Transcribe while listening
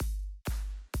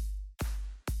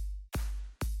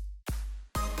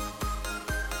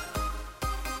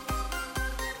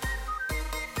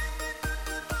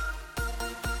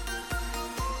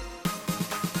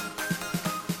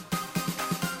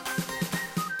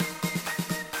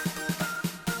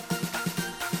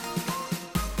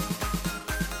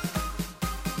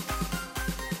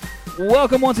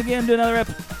Welcome once again to another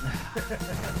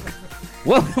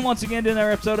Welcome once again to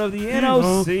another episode of the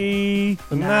NOC.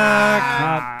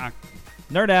 Knock.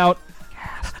 Nerd Out.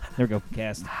 There we go.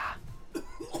 Cast.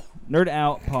 Nerd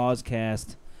Out. Pause.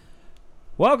 Cast.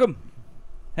 Welcome.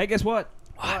 Hey, guess what?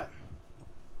 What?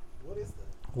 What is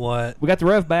that? What? We got the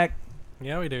Rev back.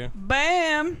 Yeah, we do.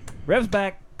 Bam. Rev's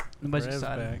back. Nobody's Rev's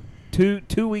excited. back.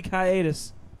 2 week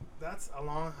hiatus. That's a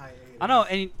long hiatus. I know,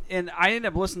 and I ended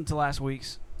up listening to last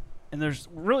week's, and there's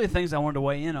really things I wanted to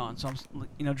weigh in on. So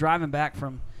I'm, driving back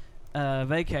from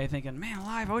vacay, thinking, man,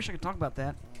 live. I wish I could talk about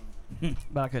that,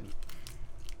 but I couldn't.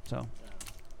 So,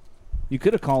 You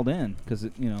could have called in because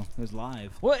it was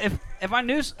live. well, if I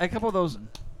knew a couple of those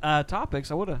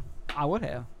topics, I would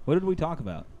have. What did we talk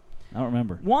about? I don't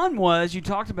remember. One was you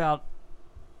talked about.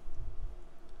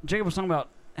 Jacob was talking about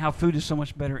how food is so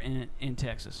much better in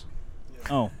Texas.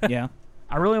 Oh, yeah.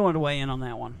 I really wanted to weigh in on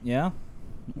that one. Yeah?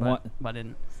 But I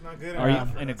didn't. It's not good. Are you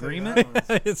enough. in I'll tell you agreement? that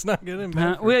much. It's not good in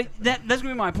Bedford. Well, that's going to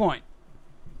be my point.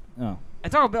 Oh.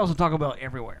 At Taco Bell's a Taco Bell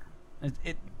everywhere.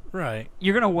 Right.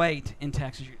 You're going to wait in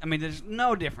Texas. I mean, there's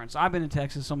no difference. I've been to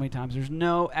Texas so many times. There's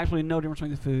absolutely no difference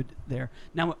between the food there.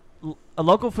 Now, a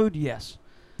local food, yes.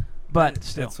 But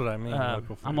still. That's what I mean,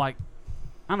 local food. I'm like,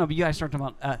 I don't know, but you guys start talking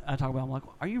about Taco Bell. I'm like,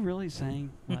 are you really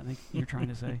saying what I think you're trying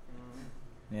to say?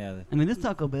 Yeah. I mean, this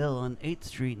Taco Bell on 8th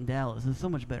Street in Dallas is so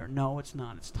much better. No, it's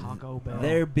not. It's Taco Bell.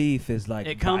 Their beef is like...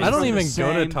 It comes I don't from even the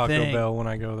go to same Taco thing. Bell when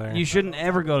I go there. You shouldn't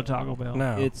ever go to Taco Bell.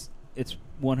 No. It's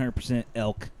 100%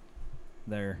 elk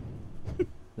there.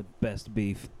 The best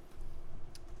beef.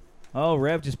 Oh,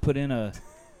 Rev just put in a...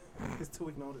 It's 2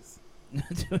 week notice.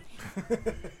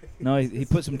 No, he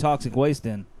put some toxic waste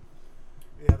in.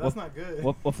 Yeah, that's not good.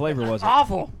 What flavor was it?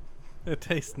 Awful. It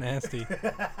tastes nasty.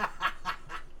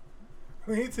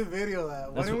 We need to video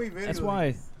that. Why didn't we video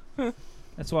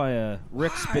That's why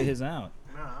Rick spit his out.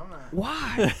 No, I'm not.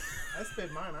 Why? I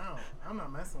spit mine out. I'm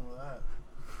not messing with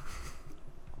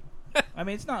that. I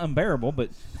mean, it's not unbearable, but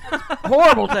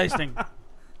Horrible tasting.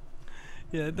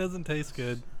 Yeah, it doesn't taste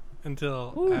good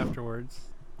until Ooh. afterwards.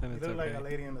 Then You it's look okay. like a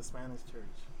lady in the Spanish church.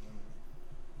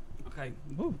 Okay,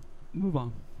 move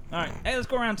on. all right. Hey, let's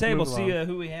go around the table, Move see along.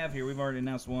 who we have here. We've already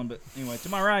announced one, but anyway, to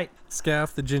my right.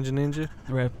 Scaff, the Ginger Ninja.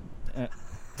 Rev.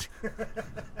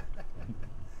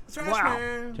 Trash Wow.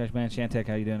 man. Trash Man Shantek,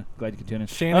 how you doing? Glad you could tune in.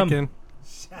 Shanakin.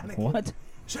 Shanakin. What?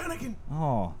 Shanakin.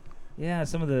 Oh, yeah,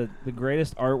 some of the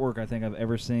greatest artwork I think I've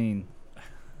ever seen.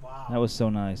 Wow. That was so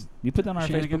nice. You put that on our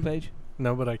Shanakin? Facebook page?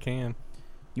 No, but I can.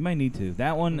 You may need to.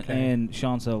 That one Okay. and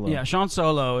Sean Solo. Yeah, Sean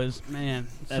Solo is, man,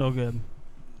 so good.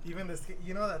 Even this,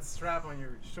 that strap on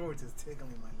your shorts is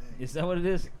tickling my leg. Is that what it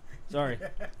is? Sorry.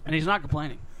 And he's not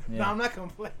complaining. Yeah. No, I'm not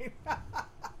complaining.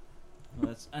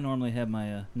 Well, I normally have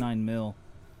my 9mm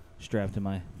strapped to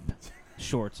my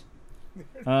shorts.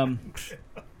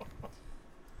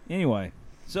 Anyway,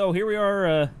 so here we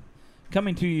are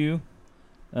coming to you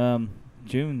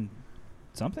June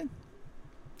something?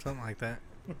 Something like that.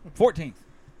 14th.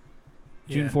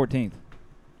 June Yeah. 14th.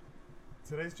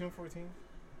 Today's June 14th.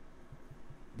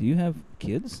 Do you have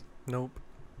kids? Nope.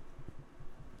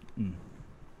 Mm.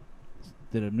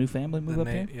 Did a new family move up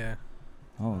here? Yeah.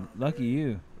 Oh, lucky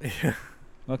you. Yeah.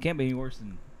 Well, it can't be any worse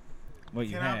than what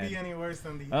you Cannot had. be any worse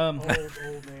than the Um, old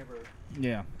neighbor.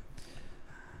 Yeah.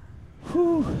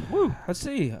 Whew. Woo. Let's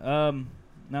see. Now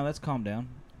let's calm down.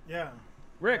 Yeah.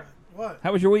 Rick, Yeah. What?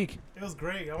 how was your week? It was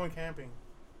great. I went camping.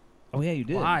 Oh yeah, you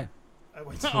did. Why? I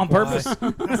went On purpose?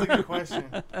 That's a good question.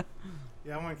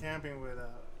 Yeah, I went camping with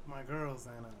my girls,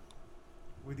 and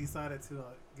we decided to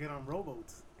get on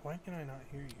rowboats. Why can I not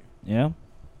hear you? Yeah.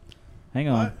 Hang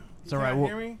on. What? It's You all right, can't we'll-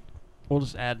 hear me? We'll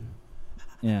just add.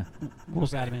 Yeah. We'll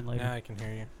just add him in later. Now I can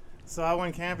hear you. So I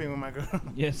went camping with my girl.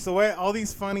 Yes. So wait, all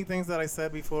these funny things that I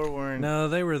said before were in. No,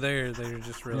 they were there. They were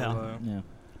just really Yeah. low. Yeah.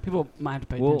 People might have to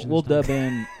pay We'll attention. we'll this dub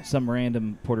in some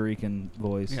random Puerto Rican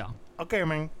voice. time. Yeah. Okay,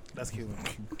 man. That's cute.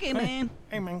 Okay, man.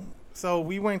 Hey, man. So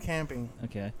we went camping,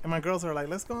 Okay. and my girls are like,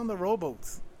 "Let's go on the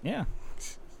rowboats." Yeah.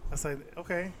 I said,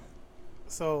 "Okay."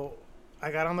 So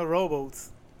I got on the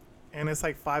rowboats, and it's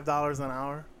like $5 an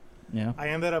hour. Yeah. I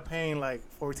ended up paying like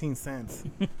 14 cents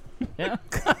Yeah.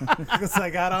 because I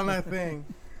got on that thing,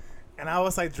 and I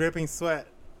was like dripping sweat.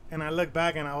 And I looked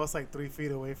back, and I was like 3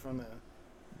 feet away from the.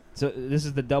 So this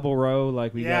is the double row,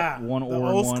 like we got one the oar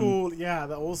old and one. school. Yeah,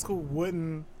 the old school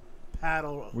wooden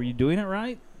paddle. Were you doing it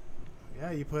right?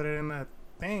 Yeah, you put it in that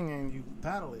thing and you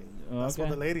paddle it. That's Okay.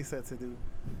 what the lady said to do.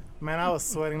 Man, I was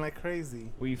sweating like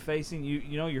crazy. Were you facing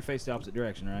you know you're faced the opposite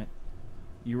direction, right?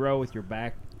 You row with your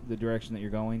back the direction that you're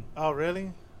going. Oh,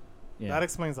 really? Yeah. That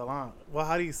explains a lot. Well,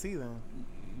 how do you see then?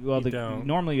 Well, You don't.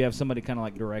 normally you have somebody kind of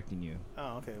like directing you,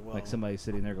 Oh, okay. Well, like somebody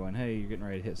sitting there going, "Hey, you're getting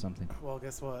ready to hit something." Well,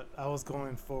 guess what? I was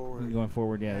going forward, You're going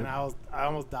forward, and yeah. I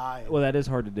almost died. Well, that is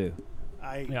hard to do.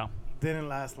 I Yeah. didn't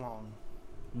last long.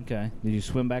 Okay. Did you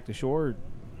swim back to shore?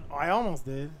 I almost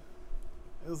did.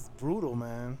 It was brutal,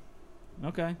 man. Or?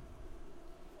 Okay.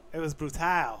 It was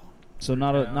brutal. So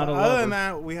not a Yeah. not a Other lover. than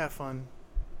that, we had fun.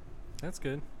 That's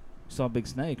good. You saw a big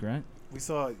snake, right? We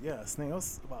saw, a snake. It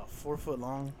was about 4 foot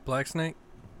long. Black snake.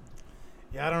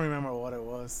 Yeah, I don't remember what it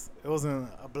was. It wasn't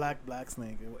a black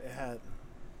snake. It had,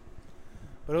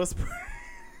 but it was,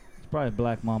 It's probably a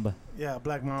black mamba. yeah,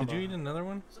 black mamba. Did you eat another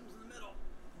one? Something's in the middle.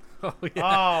 Oh yeah.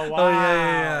 Oh wow! Oh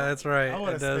yeah. That's right. I would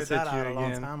It have does spit hit that you out a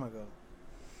long again. time ago.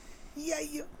 Yeah.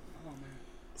 Oh,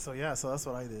 man. So that's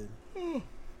what I did.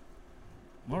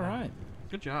 All right.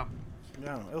 Good job.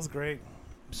 Yeah, it was great.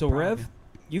 So Proud of Rev, you.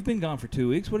 you've been gone for 2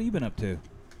 weeks. What have you been up to?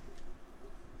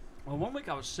 Well, 1 week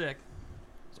I was sick.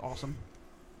 It's awesome.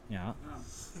 Yeah.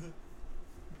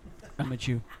 I met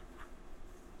you.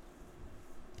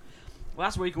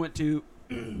 Last week went to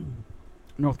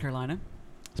North Carolina.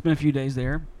 Spent a few days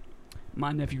there.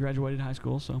 My nephew graduated high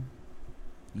school, so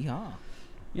Yeah.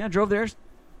 yeah, drove there.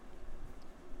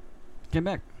 Came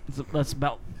back. That's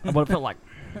about what it felt like.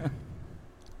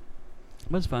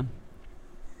 But it's fun.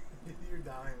 You're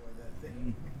dying with that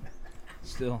thing.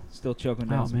 Still choking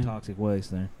down Oh, some man. toxic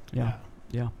waste there.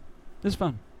 Yeah. It's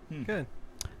fun. Good.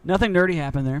 Nothing nerdy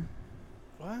happened there.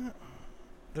 What?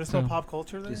 There's So- no pop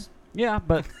culture there. Just Yeah,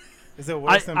 but Is it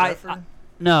worse than I- Bedford?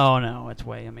 no, it's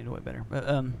way better.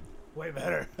 But Way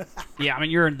better. yeah, I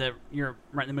mean you're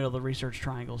right in the middle of the research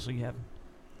triangle, so you're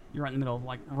right in the middle of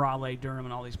like Raleigh, Durham,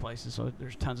 and all these places. So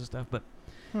there's tons of stuff. But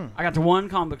I got to one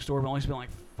comic book store, but only spent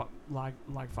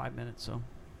like 5 minutes. So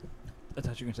I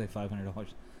thought you were gonna say $500.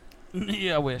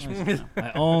 yeah, I wish. No.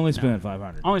 I only spent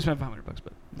 $500. I only spent $500,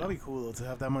 but That'd be cool though, to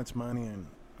have that much money and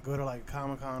go to like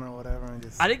Comic-Con or whatever and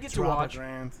just I did get to drop watch- a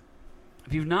grand.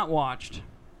 if you've not watched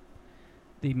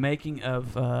the making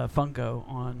of Funko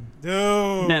on Dude.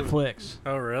 Netflix,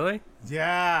 Oh really?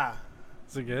 Yeah.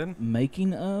 Is it good?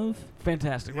 Making of?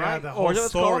 fantastic, Yeah, right? the Or whole is that what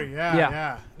it's called? story. Yeah, Yeah.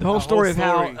 yeah. The whole story of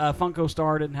story. how Funko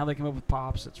started and how they came up with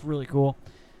Pops. It's really cool.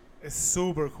 It's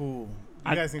super cool.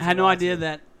 You I guys need to had no watch idea it.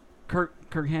 that Kirk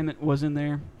Hammett was in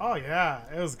there. Oh yeah,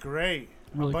 it was great.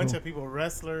 Really a bunch cool. of people,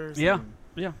 wrestlers. Yeah, and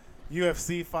yeah.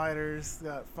 UFC fighters.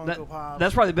 Got Funko Pops.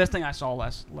 That's probably the best thing I saw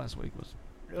last week.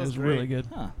 It was great. really good.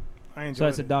 Huh. I enjoyed So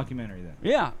that's a it. documentary then.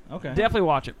 Yeah, Okay. definitely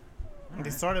watch it. They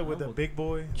started with the I'll big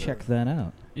boy. check that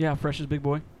out. Yeah, Fresh as Big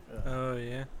Boy. Oh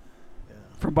yeah. Yeah.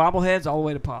 From bobbleheads all the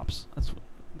way to Pops.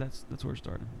 That's where it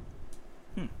started.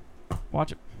 Hmm.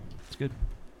 Watch it. It's good.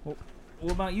 What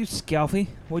about you, Scalfy?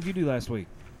 What'd you do last week?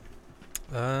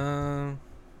 Not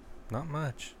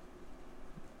much.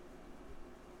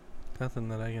 Nothing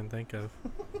that I can think of.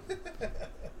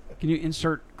 Can you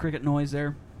insert cricket noise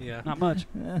there? Yeah. Not much.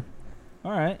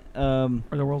 All right.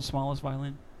 Or the world's smallest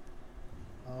violin.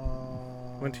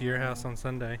 Went to your house on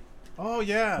Sunday. Oh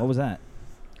yeah. What was that?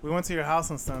 We went to your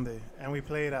house on Sunday and we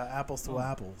played apples to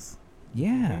apples.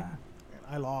 Yeah. And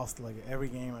I lost like every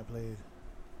game I played.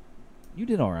 You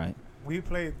did all right. We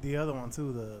played the other one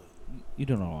too, the You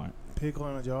did all right. pickle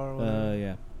in a jar. Or whatever.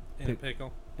 Yeah. In a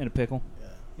pickle. In a pickle. Yeah,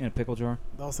 In a pickle jar.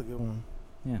 that was a good one.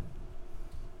 Yeah.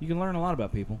 You can learn a lot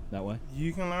about people that way.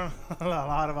 You can learn a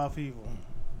lot about people.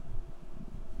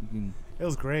 You can. It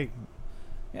was great.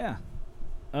 Yeah.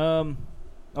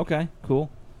 Okay. Cool.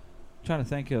 Trying to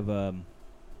think of.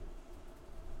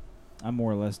 I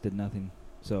more or less did nothing,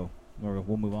 so we'll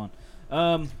move on.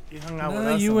 You hung out with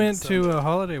No, us. you on went Sunday. to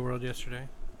Holiday World yesterday.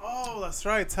 Oh, that's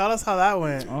right. Tell us how that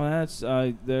went. Oh, that's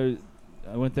there.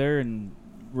 I went there and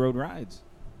rode rides.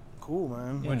 Cool,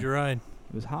 man. Yeah. What'd you ride?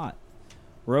 It was hot.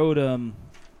 Rode I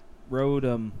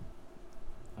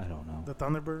don't know. The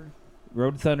Thunderbird.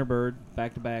 Rode Thunderbird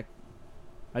back to back.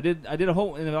 I did a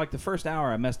whole in like the first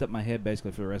hour. I messed up my head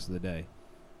basically for the rest of the day.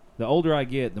 The older I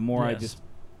get, the more I Yes. just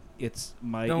it's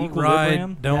my Don't equilibrium.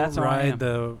 ride. Don't That's how I am. ride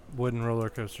the wooden roller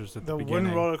coasters at the The beginning.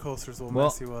 wooden roller coasters will Well,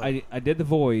 mess you up. I did the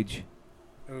Voyage.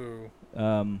 Ooh.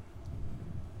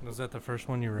 Was that the first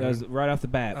one you rode? That was right off the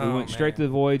bat. We Oh, went straight to man.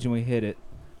 the Voyage and we hit it.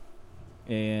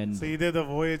 And So you did the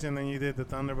Voyage and then you did the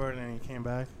Thunderbird and then you came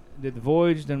back. did the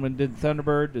Voyage, then we did the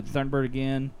Thunderbird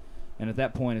again, and at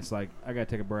that point it's like I gotta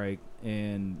take a break.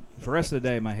 And for the rest of the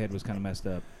day, my head was kind of messed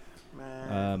up.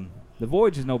 Man. The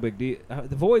Voyage is no big deal.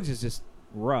 The Voyage is just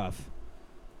rough,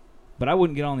 but I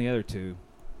wouldn't get on the other two.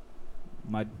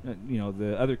 My,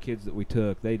 the other kids that we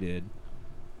took, they did.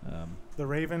 The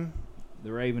Raven.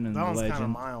 The Raven and That the one's kind of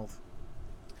Legend. mild.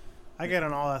 I get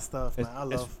on all that stuff, man. I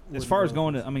love. As wooden far as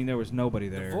roller going coasters. there was nobody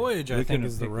there. The Voyage, We I couldn't think,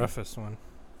 have is the picked it. roughest one.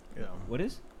 Yeah. What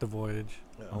is? The Voyage.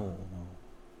 Yeah. Oh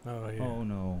no. Oh yeah. Oh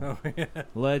no. Oh yeah.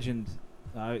 Legend.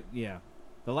 Yeah.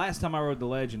 The last time I rode the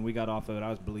Legend, we got off of it. I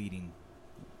was bleeding.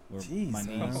 Where my Jeez,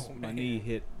 knees, man. my knee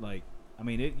hit like. I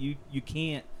mean, you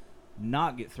can't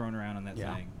not get thrown around on that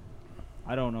Yeah. thing.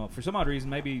 I don't know. For some odd reason,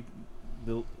 maybe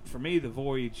for me the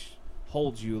Voyage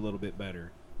holds you a little bit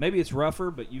better. Maybe it's rougher,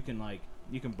 but you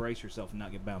can brace yourself and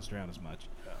not get bounced around as much.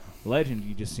 Legend,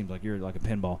 you just seem like you're like a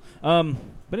pinball.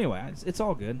 But anyway, it's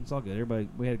all good. It's all good. Everybody,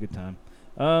 we had a good time.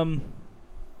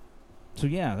 So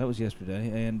yeah, that was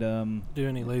yesterday, and Do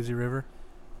any Lazy River?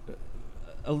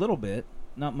 a little bit,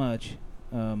 not much.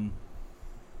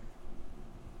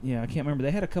 Yeah, I can't remember.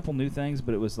 They had a couple new things,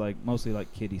 but it was like mostly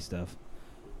like kiddie stuff.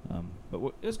 But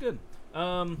it was good.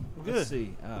 Good. Let's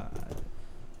see.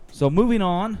 So moving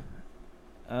on.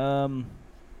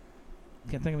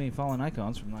 Can't think of any fallen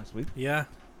icons from last week. Yeah.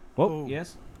 Whoa, Oh.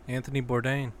 yes. Anthony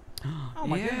Bourdain. Oh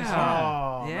my goodness.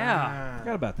 Oh, Yeah.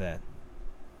 Forgot about that.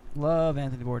 Love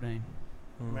Anthony Bourdain.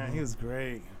 Man, he was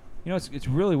great. You know, it's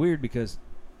really weird because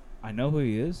I know who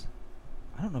he is.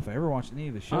 I don't know if I ever watched any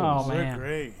of his shows. Oh, They're man.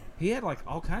 great. He had like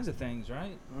all kinds of things,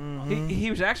 right? Mhm. He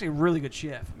was actually a really good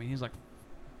chef. I mean, he's like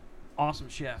awesome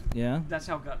chef. Yeah. That's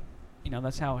how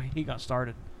that's how he got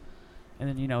started. And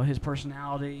then his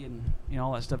personality and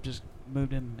all that stuff just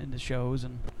moved him into shows,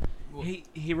 and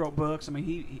he wrote books. I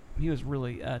mean, he was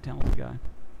really a talented guy.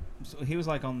 So he was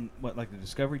like on what, like the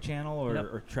Discovery Channel or, Yep.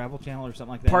 or Travel Channel or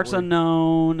something like that. Parts where-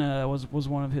 Unknown was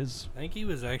one of his. I think he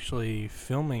was actually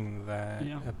filming that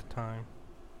Yeah. at the time.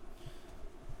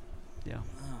 Yeah,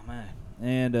 Oh man.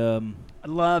 And I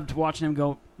loved watching him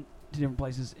go to different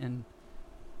places and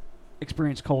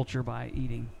experience culture by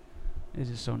eating.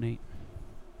 It's just so neat.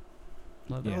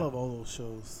 Love I it. love all those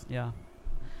shows. Yeah,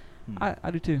 hmm. I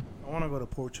do too. I want to go to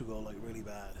Portugal like really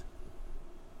bad.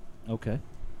 Okay.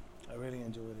 I really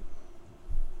enjoyed it.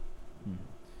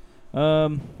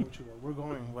 Portugal. We're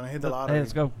going when I hit the lottery. Hey,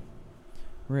 let's go.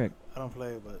 Rick, I don't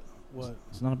play, but what?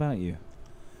 it's not about you.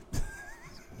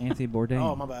 Anthony Bourdain.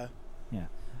 Oh, my bad.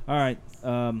 All right.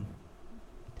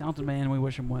 Talented man. We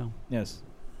wish him well. Yes.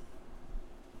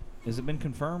 Has it been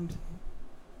confirmed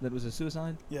that it was a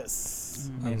suicide?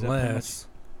 Yes. Yeah, is that pretty Unless.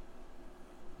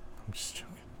 I'm just joking.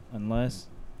 Unless,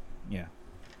 yeah.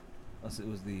 Unless it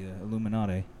was the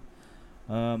Illuminati.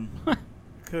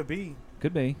 Could be.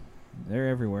 Could be. They're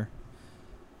everywhere.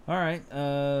 All right.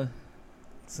 As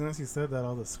soon as you said that,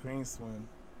 all the screens went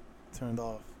turned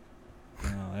off.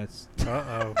 No,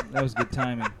 Uh-oh. that was good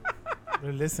timing.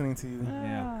 They're listening to you.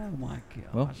 Yeah. Oh my gosh.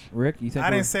 Well, Rick, you think I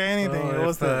we're- didn't say anything. Oh, It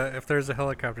was if there's a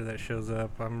helicopter that shows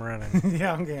up, I'm running.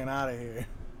 yeah, I'm getting out of here.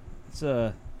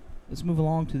 let's move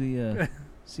along to the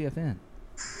CFN.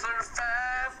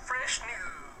 Certified fresh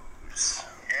news.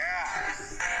 Yeah.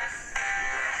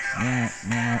 Meow,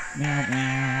 meow, meow,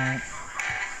 meow.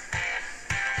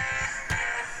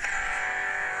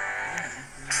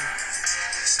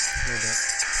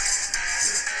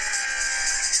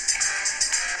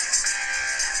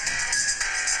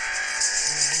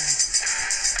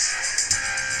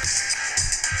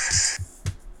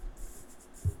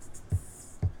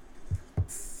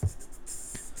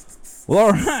 Well,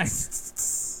 all right.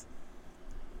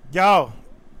 Yo,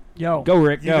 Yo.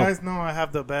 Rick, you go. guys know I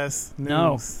have the best news.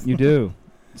 No. You do.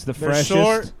 It's the They're freshest,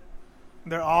 short.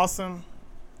 They're awesome.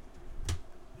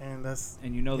 And that's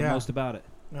and you know the Yeah. most about it.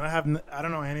 and I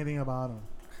don't know anything about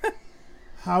them.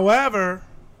 However,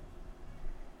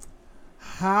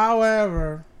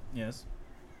 Yes.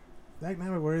 Zach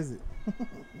Nabbit, where is it? I can't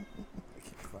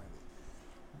find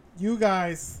it. You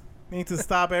guys need to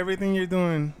stop everything you're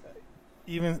doing,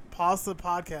 even pause the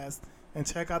podcast and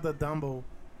check out the Dumbo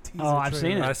teaser. Oh, I've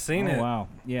seen trailer. it. I've seen Oh, it. wow.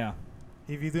 Yeah.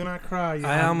 If you do not cry, you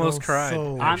I have almost no cried.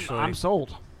 soul. Actually. I'm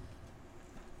sold.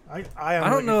 I I am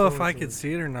don't looking know if forward I to could it.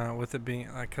 see it or not with it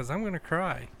being like, cause I'm gonna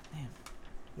cry.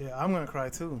 Yeah, I'm gonna cry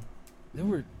too. There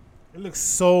were It looks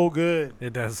so good.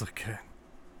 It does look good.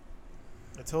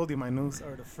 I told you my news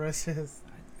are the freshest.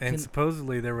 And Can-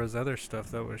 supposedly there was other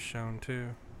stuff that was shown too.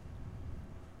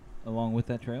 along with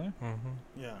that trailer.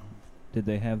 Mm-hmm. Yeah. Did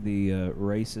they have the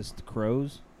racist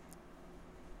crows?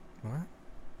 What?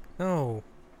 No,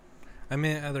 I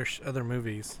meant other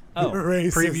movies. Oh,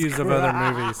 Racist Previews of other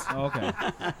movies. oh, okay.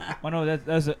 Well, no,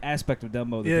 that's an aspect of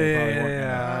Dumbo that Yeah, they yeah, probably yeah, weren't gonna-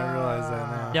 yeah. I realize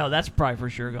that now. Yo, that's probably for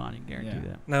sure gone. You can guarantee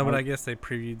Yeah. that. No, but Oh. I guess they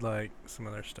previewed like some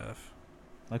other stuff.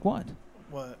 Like what?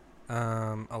 What?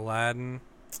 Aladdin,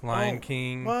 Lion Oh,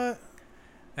 King What?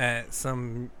 at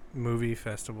some movie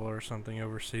festival or something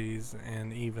overseas,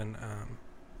 and even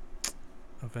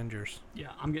Avengers. Yeah,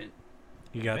 I'm getting.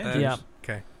 You got that? Avengers? Yeah.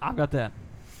 Okay. I've got that.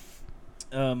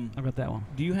 I got that one.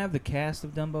 Do you have the cast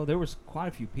of Dumbo? There was quite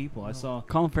a few people. I saw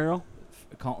Colin Farrell.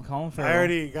 Colin Farrell. I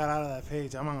already got out of that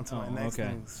page. I'm on to my next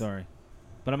okay. news. Sorry.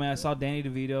 But I mean, I saw Danny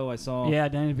DeVito. I saw Yeah,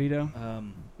 Danny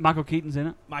DeVito. Michael Keaton's in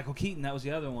it. Michael Keaton. That was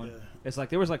the other one. Yeah. It's like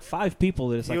there was like 5 people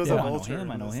that it's He like, was yeah, a I know vulture.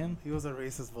 him. I know him. He was a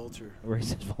racist vulture.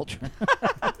 Racist vulture.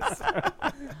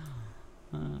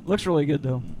 Looks really good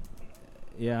though.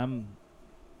 Yeah,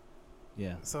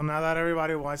 Yeah. So now that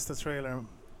everybody watched the trailer,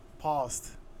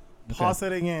 pause Okay.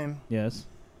 it again, Yes.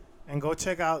 and go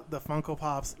check out the Funko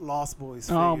Pops Lost Boys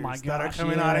figures Oh my that are gosh,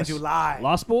 coming out in yes. July.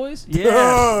 Lost Boys?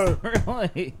 Yeah.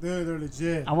 Really? Dude, they're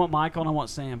legit. I want Michael and I want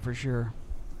Sam for sure.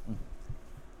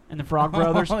 And the Frog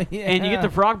Brothers. Oh, yeah. And you get the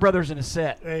Frog Brothers in a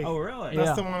set. Hey, Oh, really? that's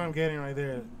Yeah. the one I'm getting right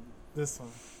there. This one.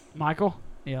 Michael?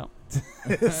 Yeah.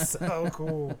 It's so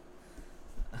cool.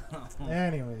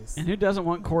 Anyways, And who doesn't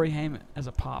want Corey Haim as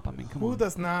a pop? I mean, come who on.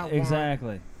 does not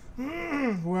Exactly.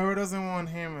 want whoever doesn't want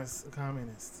him as a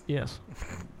communist? Yes.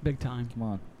 Big time. Come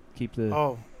on. Keep the.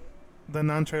 Oh, the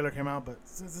Nun trailer came out, but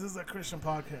since this is a Christian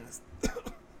podcast,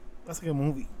 that's like a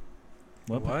movie.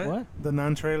 What? The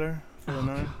Nun trailer for the Oh,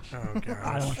 Nun. Oh I don't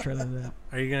gosh. want to trailer that.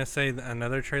 Are you gonna say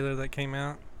another trailer that came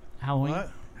out? Halloween.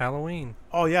 What? Halloween.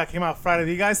 Oh yeah, it came out Friday.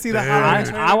 Did you guys see the Dude. Halloween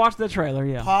trailer? I watched the trailer,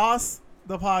 yeah. Pause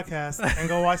the podcast and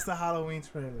go watch the Halloween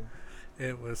trailer.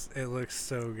 It looks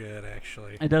so good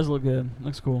actually. It does look good.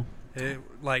 Looks cool. It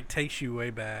like takes you way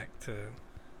back to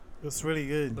It's really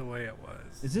good. the way it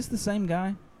was. Is this the same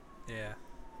guy? Yeah.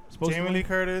 Supposed Jamie to Lee be?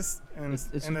 Curtis and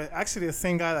It's- actually the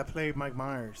same guy that played Mike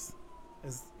Myers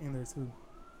is in there too.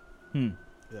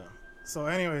 Yeah. So,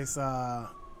 anyways,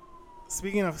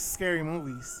 speaking of scary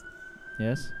movies,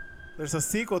 Yes. there's a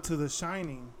sequel to The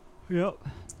Shining Yep.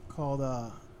 called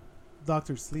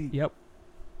Doctor Sleep. Yep.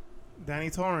 Danny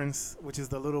Torrance, which is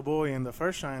the little boy in the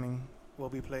first Shining, will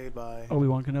be played by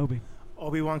Obi-Wan Kenobi.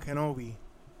 Obi-Wan Kenobi.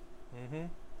 Mm-hmm.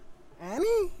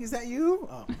 Annie, is that you?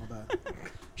 Oh, my bad.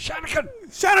 Shanakin!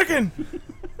 Shanakin!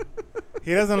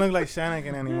 He doesn't look like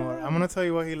Shanakin anymore. I'm going to tell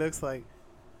you what he looks like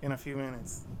in a few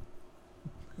minutes.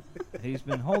 He's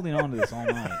been holding on to this all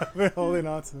night. I've been holding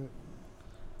on to it.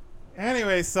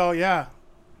 Anyway, so yeah.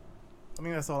 I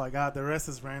mean, that's all I got. The rest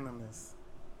is randomness.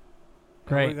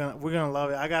 Great. We're gonna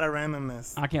love it. I got a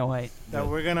randomness I can't wait. that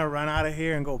we're gonna run out of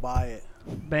here and go buy it.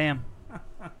 Bam.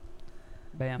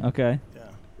 Bam. Okay. Yeah.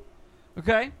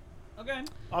 Okay. Okay.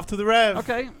 Off to the rev.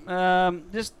 Okay.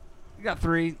 Just we got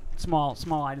 3 small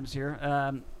items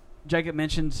here. Jacob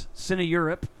mentioned Cine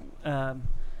Europe,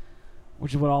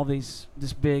 which is what all this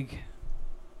big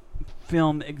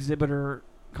film exhibitor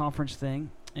conference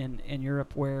thing in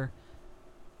Europe, where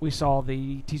we saw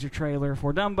the teaser trailer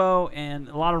for Dumbo and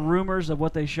a lot of rumors of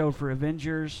what they showed for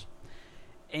Avengers.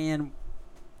 And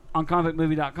on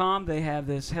comicmovie.com, they have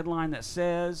this headline that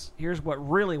says, here's what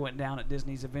really went down at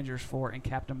Disney's Avengers 4 and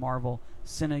Captain Marvel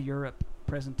Cine Europe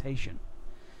presentation.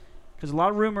 Because a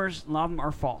lot of rumors, a lot of them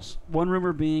are false. One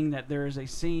rumor being that there is a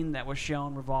scene that was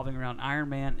shown revolving around Iron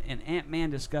Man and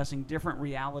Ant-Man discussing different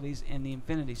realities in the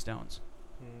Infinity Stones.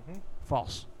 Mm-hmm.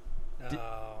 False.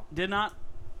 Oh. Did not.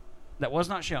 That was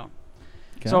not shown.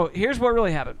 Okay. So here's what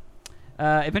really happened.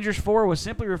 Avengers 4 was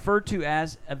simply referred to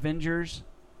as Avengers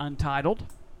Untitled.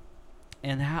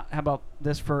 And how about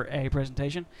this for a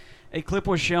presentation? A clip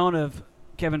was shown of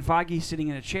Kevin Feige sitting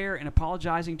in a chair and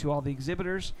apologizing to all the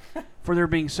exhibitors for there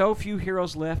being so few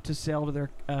heroes left to sell to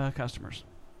their customers.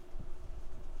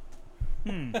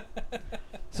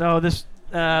 So this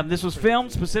was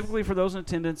filmed specifically for those in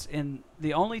attendance, and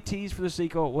the only tease for the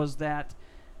sequel was that,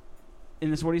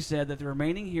 and this is what he said, that the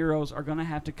remaining heroes are going to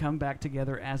have to come back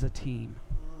together as a team.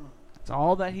 That's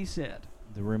all that he said.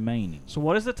 The remaining. So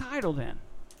what is the title then?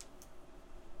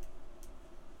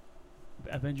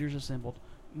 Avengers Assembled.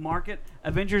 Mark it.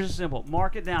 Avengers Assembled.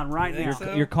 Mark it down right You now.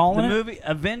 think so? You're calling The it? movie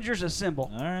Avengers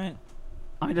Assemble. All right.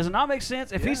 I mean, does it not make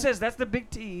sense? If Yeah. he says that's the big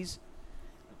tease,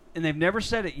 and they've never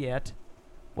said it yet,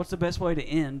 what's the best way to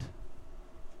end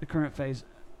the current phase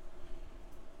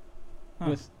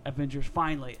with Avengers?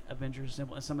 Finally, Avengers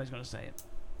Assemble, and somebody's going to say it.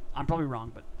 I'm probably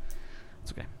wrong, but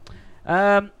it's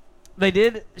okay. They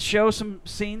did show some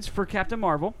scenes for Captain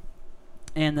Marvel,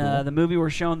 and Cool. the movie were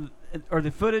shown, or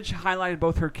the footage highlighted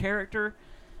both her character,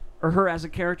 or her as a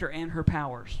character, and her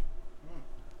powers.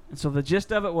 And so the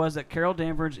gist of it was that Carol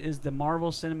Danvers is the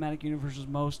Marvel Cinematic Universe's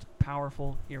most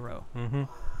powerful hero, Mm-hmm.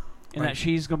 and that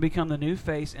she's going to become the new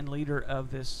face and leader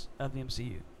of the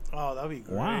MCU. Oh, that'd be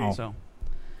great. Wow. So,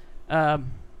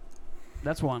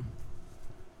 that's one.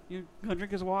 You gonna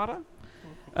drink his water?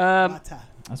 Mata.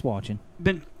 I was watching.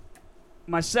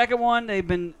 My second one, they've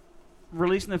been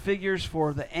releasing the figures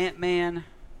for the Ant-Man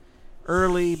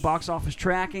early box office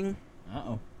tracking.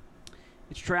 Uh-oh.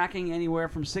 It's tracking anywhere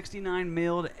from 69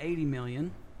 mil to 80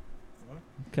 million,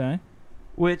 Okay.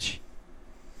 which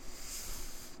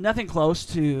nothing close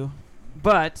to.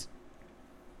 But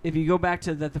if you go back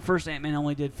to that, the first Ant-Man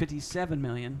only did 57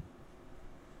 million,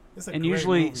 It's a and great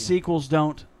usually movie. sequels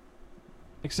don't,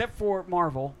 except for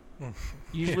Marvel.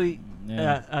 Usually,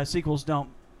 Yeah. sequels don't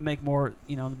make more,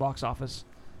 in the box office.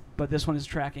 But this one is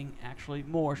tracking actually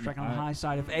more. It's tracking on the high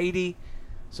side of 80,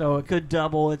 so it could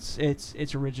double its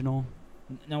original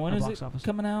Now, when is box it office.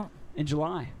 coming out? in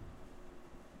July.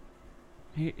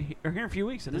 Or here in a few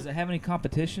weeks. Does it have any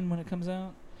competition when it comes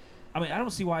out? I mean, I don't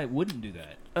see why it wouldn't do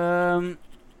that.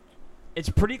 It's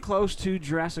pretty close to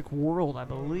Jurassic World, I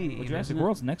believe. Well, Jurassic isn't it?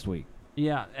 World's next week,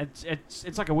 Yeah,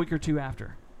 it's like a week or two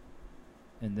after.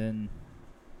 and then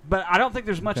But I don't think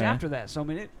there's much Okay. after that. So I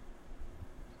mean,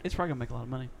 it's probably gonna make a lot of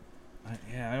money.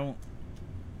 I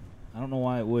don't know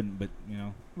why it wouldn't, but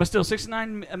But still,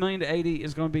 69 million to 80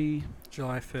 is gonna be.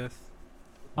 July 5th.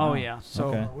 Oh Wow. yeah. So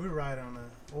Okay. We're right on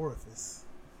the orifice.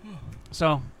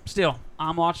 so still,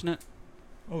 I'm watching it.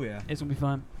 Oh yeah. It's gonna be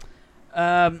fun.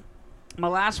 My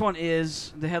last one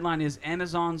is the headline is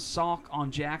Amazon's Salk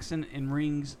on Jackson and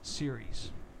Rings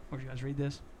series. Did you guys read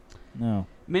this? No.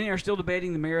 Many are still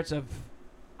debating the merits of.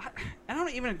 I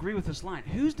don't even agree with this line.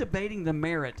 Who's debating the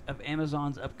merit of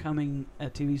Amazon's upcoming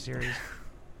TV series?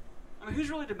 I mean, who's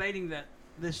really debating that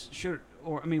this should,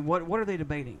 or I mean, what are they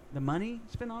debating? The money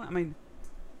spent on it? I mean,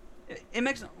 it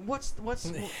makes what's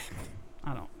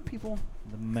I don't people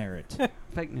The merit.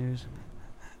 fake news.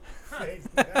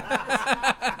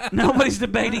 Nobody's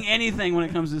debating anything when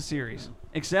it comes to this series,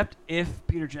 except if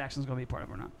Peter Jackson's going to be part of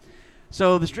it or not.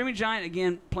 So the streaming giant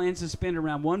again plans to spend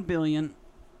around $1 billion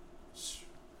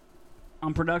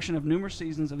on production of numerous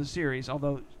seasons of the series.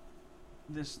 Although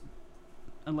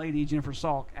a lady Jennifer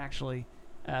Salk actually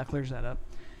clears that up,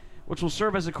 which will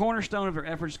serve as a cornerstone of their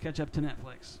efforts to catch up to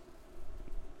Netflix.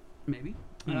 Maybe.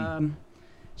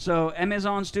 So,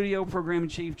 Amazon Studio Program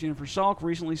Chief Jennifer Salk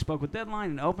recently spoke with Deadline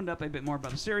and opened up a bit more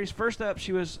about the series. First up,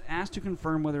 she was asked to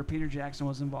confirm whether Peter Jackson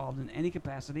was involved in any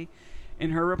capacity,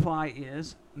 and her reply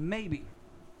is maybe.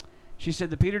 She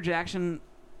said the Peter Jackson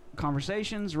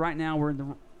conversations right now they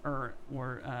were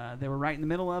right in the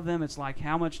middle of them. It's like,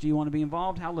 how much do you want to be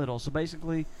involved? How little? So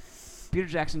basically, Peter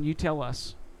Jackson, you tell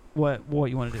us what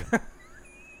you want to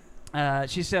do.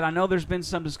 She said, I know there's been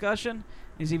some discussion.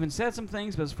 He's even said some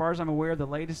things, but as far as I'm aware, the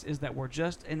latest is that we're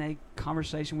just in a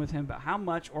conversation with him about how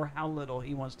much or how little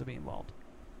he wants to be involved.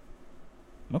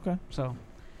 Okay. So,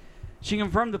 she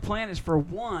confirmed the plan is for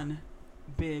one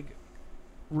big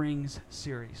Rings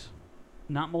series,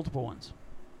 not multiple ones.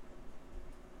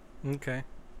 Okay.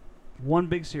 One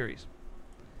big series.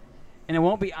 And it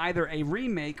won't be either a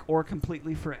remake or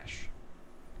completely fresh.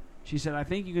 She said, I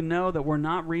think you can know that we're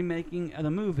not remaking the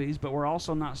movies, but we're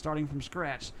also not starting from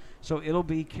scratch. So it'll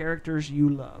be characters you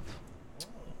love.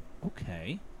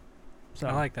 Okay. So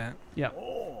I like that. Yep.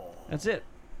 That's it.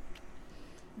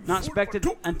 Not expected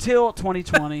until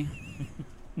 2020.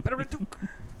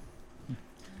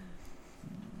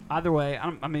 Either way,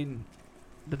 I mean,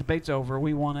 the debate's over.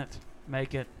 We want it.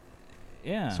 Make it.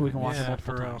 Yeah. So we can watch it Yeah,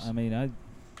 multiple for times. I mean,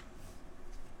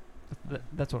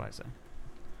 That's what I say.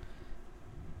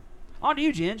 On to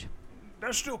you, Ginge.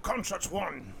 There's still contracts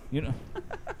one.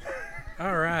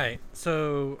 All right.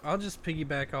 So I'll just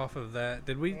piggyback off of that.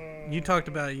 You talked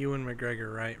about Ewan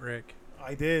McGregor, right, Rick?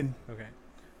 I did. Okay.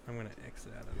 I'm going to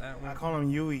exit out of that I one. call him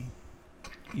Yui.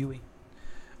 Yui.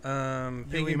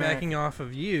 Piggybacking off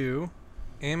of you,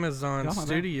 Amazon Oh, my bad.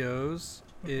 Studios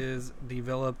is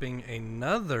developing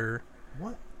another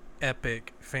What?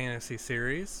 epic fantasy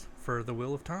series for The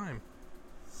Wheel of Time.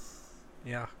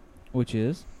 Yeah. which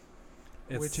is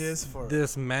Which is for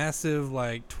this massive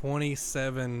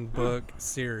 27 book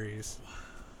series.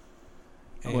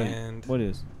 And what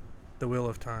is? The Wheel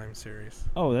of Time series.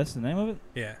 Oh, that's the name of it.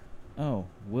 Yeah. Oh,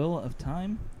 Will of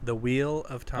Time. The Wheel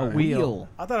of Time. Wheel.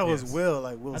 I thought it was Yes. Will,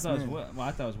 like Will I thought it Smith. was Will. Well,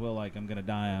 I thought it was Will. Like I'm gonna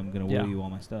die. I'm gonna Yeah. will you all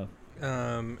my stuff.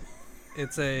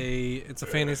 It's a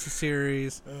fantasy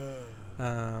series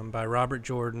by Robert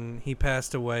Jordan. He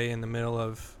passed away in the middle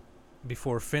of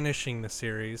before finishing the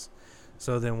series.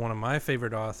 So then one of my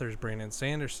favorite authors, Brandon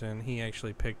Sanderson, he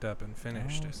actually picked up and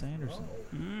finished it. Sanderson.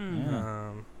 Mm.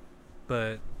 Yeah.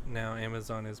 But now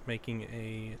Amazon is making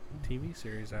a TV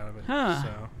series out of it. Huh.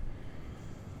 So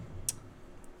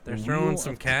they're The throwing Wheel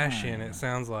some of cash in, Time. it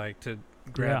sounds like, to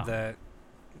grab Yeah. that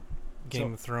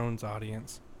Game of Thrones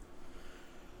audience.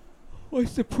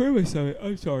 What's the premise of it?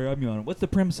 I'm sorry, I'm yawning. What's the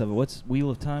premise of it? What's Wheel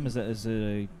of Time? Is it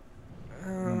a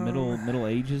Middle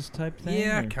Ages type thing?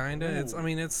 Yeah, or kind of.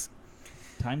 It's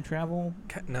time travel.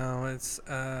 no, it's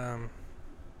I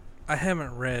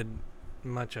haven't read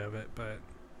much of it, but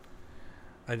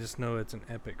I just know it's an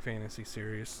epic fantasy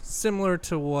series, similar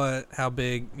to how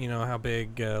big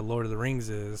Lord of the Rings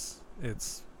is.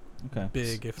 It's Okay.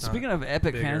 big, if not. Speaking of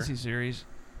epic bigger. fantasy series,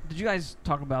 did you guys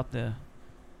talk about the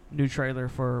new trailer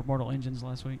for Mortal Engines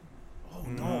last week? Oh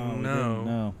No, no. we No. didn't,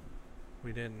 no.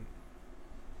 We didn't.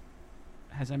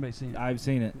 Has anybody seen it? I've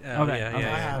seen it. Oh, okay, yeah, okay,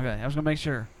 yeah. okay. I was gonna make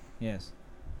sure. Yes.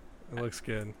 It looks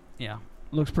good. Yeah,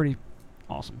 looks pretty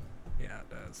awesome. Yeah, it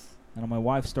does. And my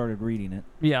wife started reading it,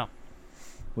 Yeah,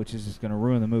 which is just going to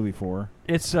ruin the movie for her.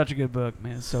 it's such a good book,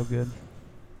 man. It's so good.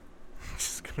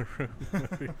 Just gonna ruin the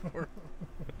movie for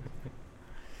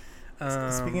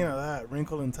Speaking of that,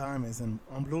 Wrinkle in Time is on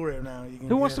Blu-ray now. You can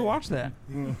Who wants get to it. watch that?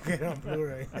 You can get it on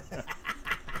Blu-ray.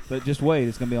 But just wait,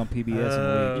 it's going to be on PBS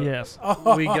in a week. Yes.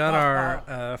 We got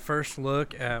our first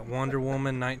look at Wonder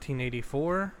Woman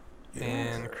 1984,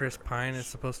 and Chris Pine is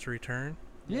supposed to return.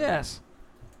 Yes.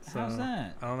 So How's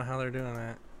that? I don't know how they're doing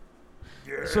that.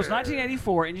 So it's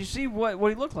 1984, and you see what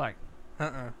he looked like.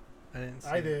 I didn't see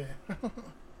I it. did.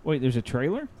 Wait, there's a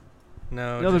trailer?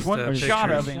 No, No, there's just, one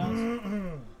shot of pictures.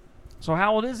 him. So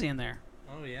how old is he in there?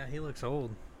 Oh, yeah, he looks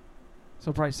old.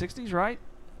 So probably 60s, right?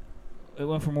 It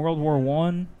went from World War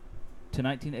I to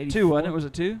 1984. 2, wasn't it? Was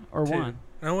it 2 or Two. 1?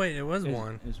 Oh, wait, it was It's-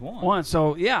 one. It's one. 1.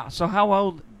 So yeah. So how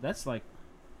old? That's like,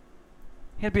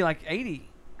 He'd be like 80,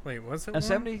 Wait, was it one?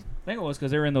 70. I think it was because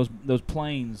they were in those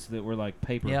planes that were like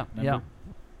paper. Yeah, remember?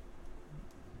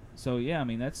 So yeah, I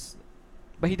mean that's.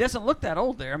 But he doesn't look that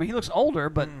old there. I mean, he looks older,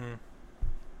 but Mm-mm.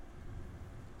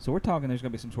 So we're talking. There's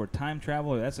gonna be some sort of time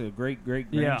travel. Or that's a great Yeah.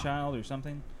 grandchild or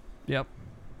something. yep.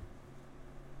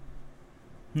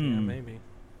 Yeah, Hmm. maybe.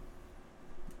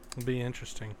 It'll be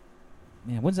interesting.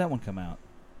 Yeah. When's that one come out?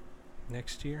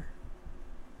 Next year?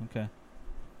 Okay.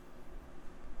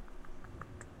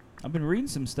 I've been reading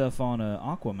some stuff on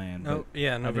Aquaman. Oh, But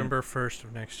yeah, didn't- November 1st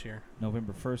of next year.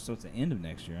 November 1st, so it's the end of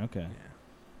next year. Okay. Yeah.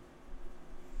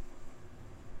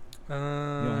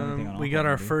 don't have anything on We got Aquaman,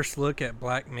 our do you? first look at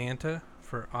Black Manta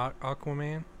for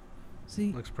Aquaman.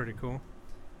 See, Looks pretty cool.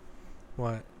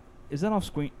 What? is that off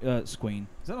Screen? Is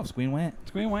that off Screen Rant?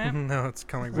 Screen Wham. No, it's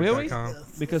Really? comicbook.com.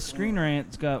 Because Screen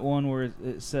Rant's got one where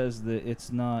it says that it's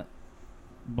not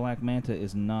Black Manta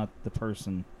is not the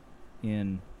person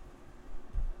in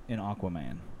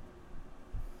Aquaman.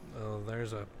 Oh,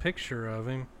 there's a picture of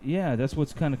him. Yeah, that's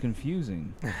what's kind of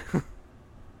confusing.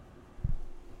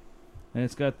 And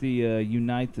it's got the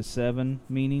Unite the Seven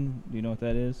meaning. Do you know what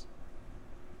that is?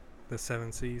 The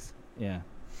Seven Seas. Yeah.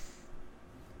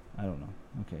 I don't know.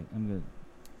 Okay, I'm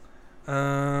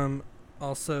good.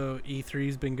 Also,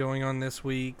 E3's been going on this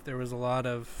week. There was a lot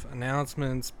of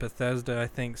announcements. Bethesda, I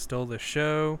think, stole the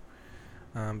show.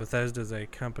 Bethesda's a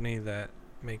company that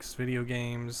makes video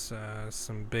games.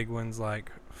 Some big ones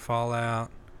like Fallout.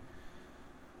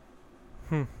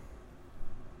 I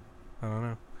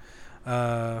don't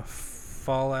know.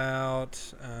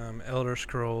 Fallout, Elder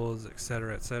Scrolls,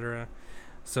 etc., etc.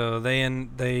 So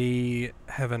they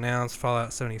have announced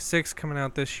Fallout 76 coming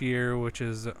out this year, which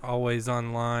is always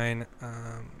online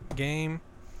game.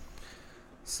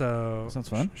 So Sounds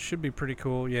fun. should be pretty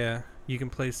cool. Yeah, you can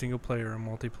play single player or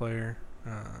multiplayer.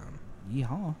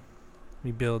 Yeehaw.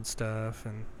 You build stuff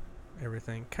and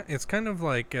everything. It's kind of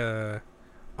like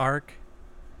Ark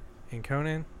in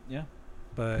Conan, Yeah.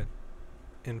 but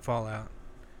in Fallout.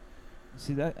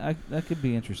 See that could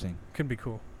be interesting. Could be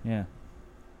cool. Yeah.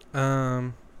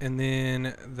 And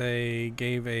then they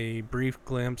gave a brief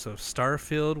glimpse of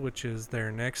Starfield, which is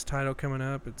their next title coming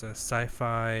up. It's a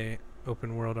sci-fi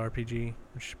open world RPG,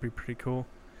 which should be pretty cool.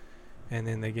 And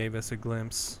then they gave us a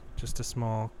glimpse, just a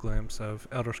small glimpse of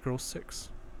Elder Scrolls 6.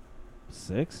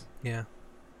 6? Yeah.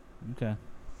 Okay.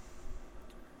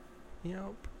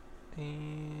 Yep.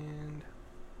 And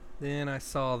then I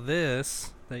saw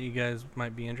this that you guys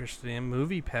might be interested in.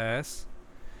 Movie Pass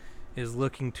is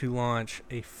looking to launch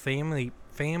a family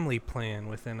plan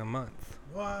within a month.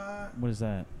 What? What is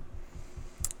that?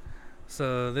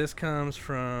 So this comes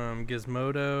from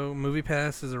Gizmodo. Movie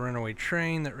Pass is a runaway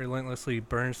train that relentlessly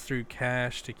burns through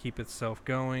cash to keep itself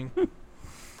going.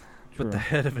 But the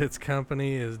head of its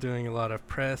company is doing a lot of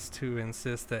press to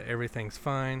insist that everything's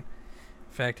fine.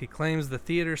 In fact, he claims the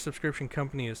theater subscription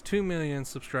company is 2 million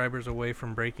subscribers away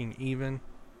from breaking even.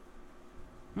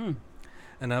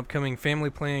 An upcoming family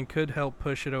plan could help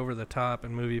push it over the top,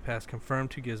 and MoviePass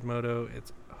confirmed to Gizmodo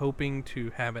it's hoping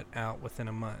to have it out within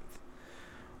a month.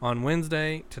 On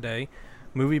Wednesday, today,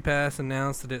 MoviePass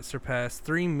announced that it surpassed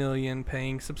 3 million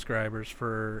paying subscribers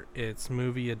for its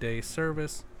movie-a-day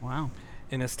service. Wow.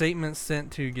 In a statement sent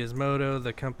to Gizmodo,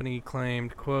 the company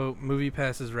claimed, quote,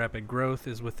 MoviePass's rapid growth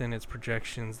is within its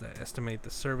projections that estimate the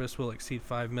service will exceed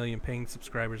 5 million paying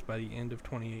subscribers by the end of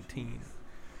 2018.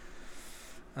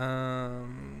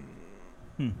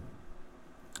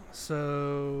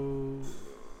 So,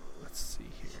 let's see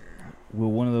here.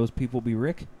 Will one of those people be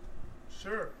Rick?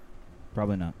 Sure.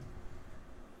 Probably not.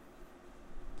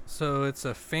 So it's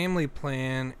a family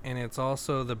plan, and it's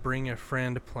also the bring a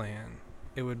friend plan.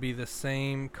 It would be the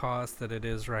same cost that it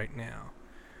is right now.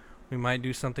 We might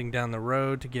do something down the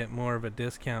road to get more of a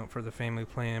discount for the family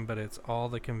plan, but it's all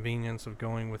the convenience of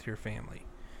going with your family.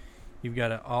 You've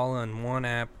got it all in one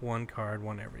app, one card,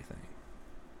 one everything.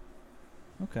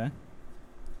 Okay.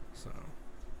 So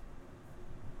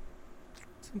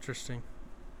it's interesting.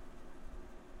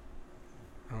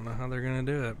 I don't know how they're going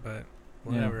to do it, but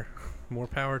whatever. Yeah. More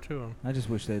power to them. I just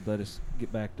wish they'd let us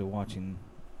get back to watching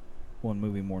one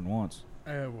movie more than once.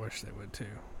 I wish they would too.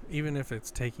 Even if it's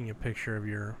taking a picture of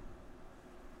your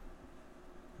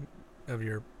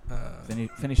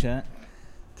Finish that.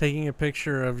 taking a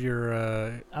picture of your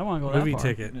I want to go movie that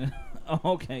far. ticket. Oh,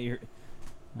 okay. You're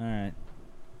all right.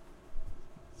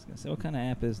 I was gonna say, what kind of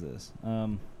app is this?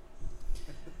 All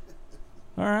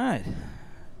right.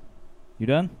 You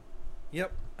done?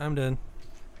 Yep, I'm done.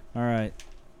 All right.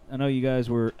 I know you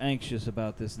guys were anxious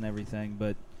about this and everything,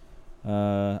 but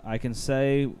I can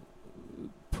say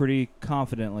pretty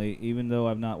confidently, even though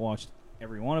I've not watched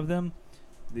every one of them,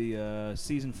 the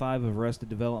season 5 of Arrested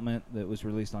Development that was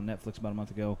released on Netflix about a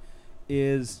month ago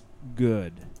is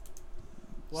good.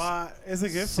 Why is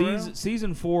it good for real?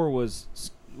 Season 4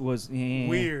 was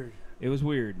Weird. It was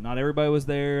weird. Not everybody was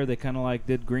there. They kind of like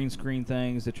did green screen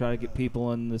things to try to get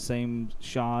people in the same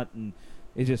shot, and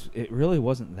it really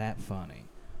wasn't that funny.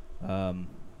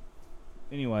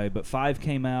 Anyway, but 5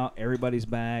 came out. Everybody's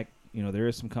back. You know, there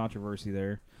is some controversy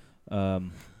there.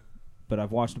 But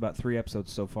I've watched about 3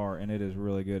 episodes so far, and it is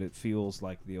really good. It feels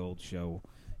like the old show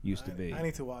used to be. I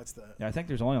need to watch that. Yeah, I think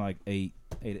there's only like 8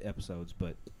 episodes,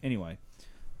 but anyway.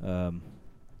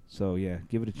 So yeah,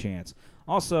 give it a chance.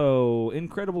 Also,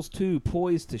 Incredibles 2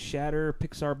 poised to shatter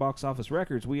Pixar box office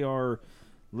records. We are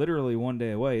literally one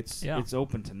day away. It's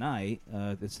open tonight.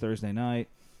 It's Thursday night.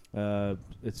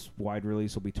 Its wide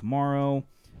release will be tomorrow.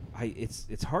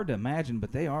 It's hard to imagine,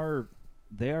 but they are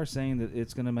saying that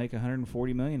it's going to make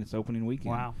 $140 million its opening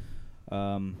weekend.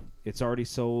 Wow. It's already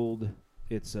sold.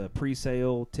 Its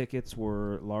pre-sale tickets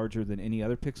were larger than any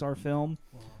other Pixar film.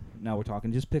 Wow. Now we're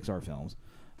talking just Pixar films.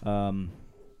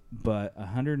 But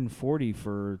 140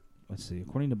 for, let's see,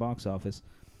 according to box office,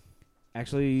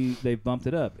 actually they've bumped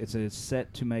it up. It's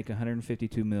set to make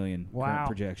 152 million. Wow. Current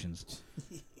projections.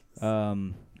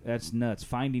 That's nuts.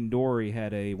 Finding Dory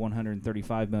had a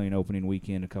 135 million opening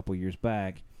weekend a couple years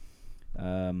back.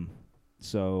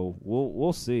 So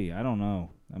we'll see. I don't know.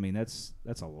 I mean, that's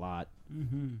a lot.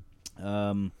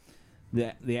 Mm-hmm.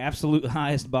 The absolute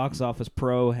highest box office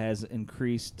pro has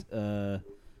increased.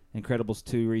 Incredibles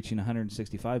 2 reaching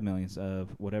 165 million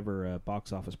of whatever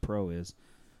box office pro is.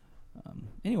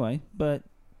 Anyway, but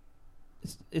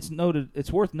it's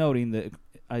worth noting that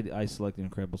I selected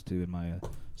Incredibles 2 in my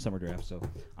summer draft. So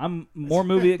more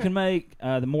movie it can make,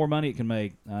 the more money it can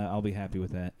make, I'll be happy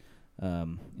with that.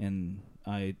 And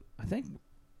I think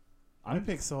I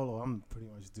picked Solo. I'm pretty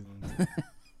much doing that.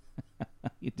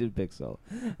 You did pick Solo.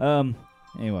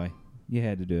 Anyway, you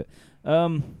had to do it.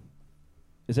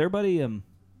 Is everybody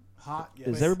hot? Yes.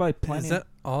 Is everybody planning? Is that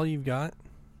all you've got?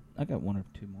 I got 1 or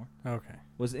 2 more. Okay.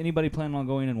 Was anybody planning on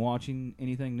going and watching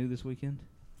anything new this weekend?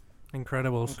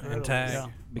 Incredibles and Tag. Yeah.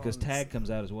 Because Tag comes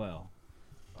out as well.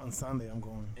 On Sunday, I'm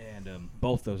going. And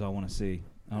both those I want to see.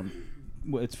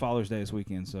 Well, it's Father's Day this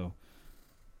weekend, so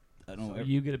I don't know. So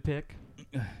you get a pick?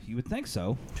 You would think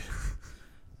so.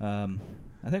 I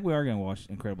think we are going to watch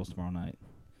Incredibles tomorrow night.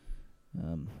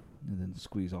 And then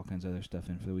squeeze all kinds of other stuff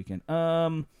in for the weekend.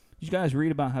 Did you guys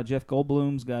read about how Jeff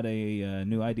Goldblum's got a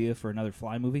new idea for another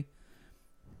Fly movie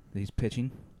that he's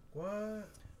pitching? What?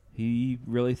 He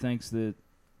really thinks that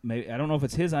maybe, I don't know if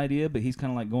it's his idea, but he's kind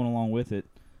of like going along with it.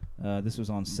 This was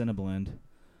on Cinema Blend.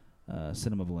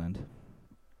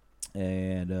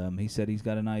 And he said he's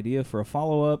got an idea for a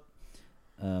follow-up.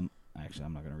 Actually,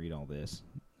 I'm not going to read all this.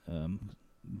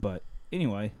 But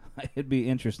anyway, it'd be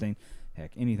interesting.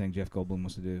 Heck, anything Jeff Goldblum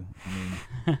wants to do. I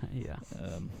mean, Yeah.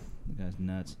 the guy's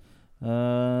nuts.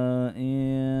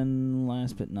 And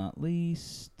last but not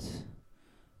least,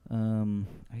 no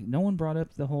one brought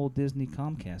up the whole Disney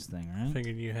Comcast thing, right?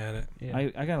 Figured you had it. Yeah.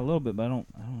 I got a little bit, but I don't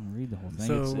want to read the whole thing.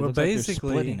 So, it well, looks like they're basically-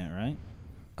 splitting it, right?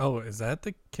 Oh, is that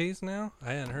the case now?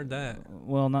 I hadn't heard that.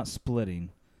 Well, not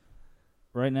splitting.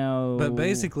 right now. But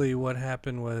basically, what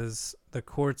happened was the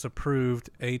courts approved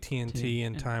AT&T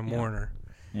and Time yeah. Warner,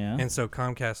 yeah. and so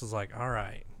Comcast was like, "All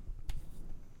right,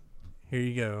 here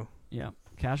you go, Yeah,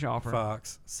 cash offer.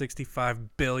 Fox, $65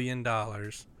 billion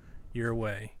your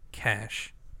way,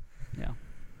 cash." Yeah,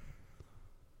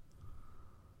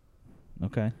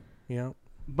 Okay. Yep.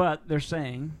 but they're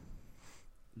saying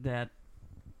that,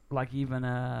 like, even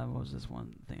what was this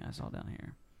one thing I saw down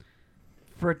here?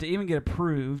 For it to even get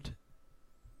approved,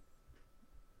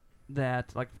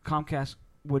 that like Comcast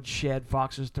would shed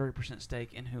Fox's 30%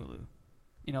 stake in Hulu.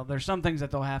 You know, there's some things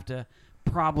that they'll have to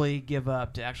probably give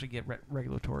up to actually get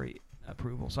regulatory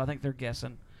approval. So I think they're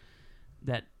guessing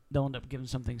that they'll end up giving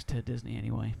some things to Disney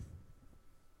anyway,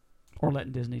 or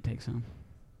letting Disney take some.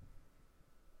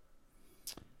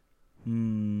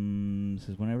 This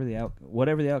is whatever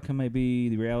the outcome may be,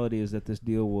 the reality is that this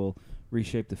deal will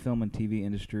reshape the film and TV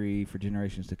industry for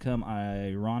generations to come.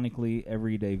 Ironically,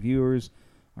 everyday viewers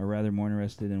are rather more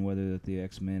interested in whether that the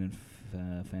X-Men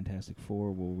and Fantastic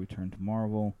Four will return to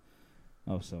Marvel.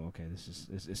 Oh, so okay, this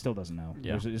is it still doesn't know.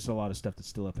 Yeah. There's just a lot of stuff that's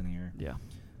still up in the air. Yeah.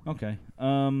 Okay.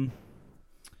 All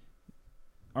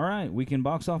right, weekend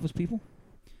box office people.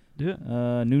 Do it.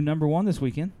 New number 1 this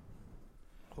weekend.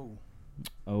 Oh.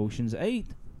 Ocean's 8.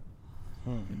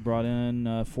 It brought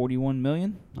in 41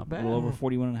 million. Not A bad. little over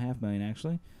 41.5 million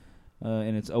actually,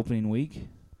 in its opening week.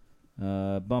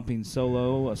 Bumping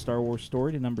Solo: A Star Wars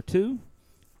Story to number 2.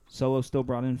 Solo still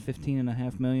brought in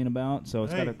 15.5 million about, so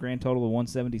it's got a grand total of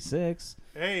 176.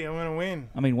 Hey, I'm gonna win.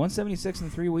 I mean, 176 in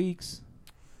 3 weeks.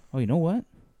 Oh, you know what?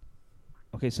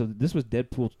 Okay, so this was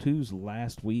Deadpool 2's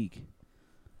last week.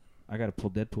 I got to pull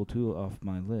Deadpool 2 off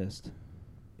my list.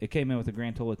 It came in with a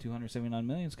grand total of 279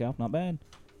 million. Scalp, not bad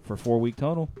for a 4-week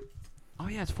total. Oh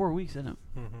yeah, it's 4 weeks, isn't it?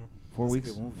 Mm-hmm. 4 That's a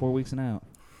weeks. good movie. 4 weeks and out.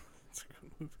 It's a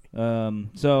good movie.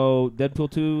 So Deadpool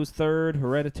 2 is 3rd,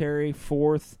 Hereditary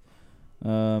 4th.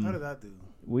 How did that do?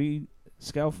 We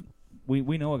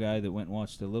know a guy that went and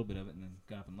watched a little bit of it and then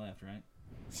got up and left, right?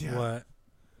 Yeah. What?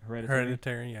 Hereditary.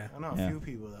 Hereditary, yeah. I know a Yeah. few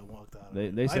people that walked out.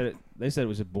 They said it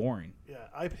was just boring. Yeah,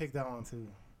 I picked that one too.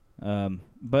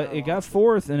 But I it got watched it.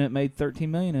 4th and it made 13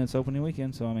 million in its opening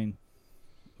weekend. So I mean,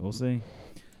 we'll see.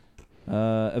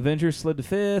 Avengers slid to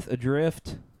 5th.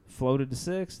 Adrift floated to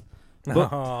 6th.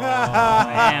 Book-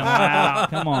 Man, wow.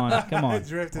 Come on. It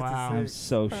drifted Wow. to I'm 6.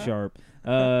 so sharp.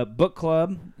 Book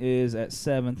Club is at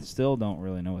 7th. Still don't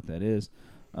really know what that is.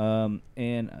 And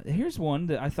here's one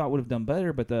that I thought would have done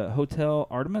better, but the Hotel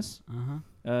Artemis,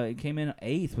 it came in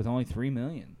 8th with only 3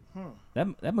 million.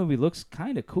 That movie looks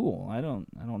kind of cool. I don't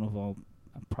know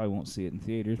if I probably won't see it in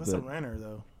theaters, That's but a renter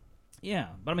though. yeah,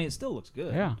 but I mean it still looks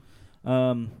good. Yeah.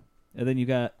 And then you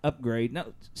got Upgrade. Now,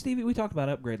 Stevie, we talked about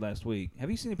Upgrade last week. Have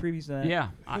you seen the previews of that? Yeah.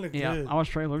 Look Yeah. good. I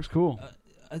watched trailer. Looks cool.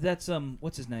 That's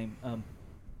what's his name?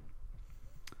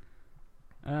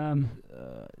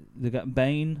 They got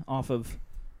Bane off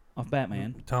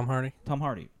Batman. Tom Hardy. Tom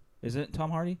Hardy. Is it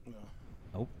Tom Hardy?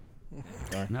 No. Oh,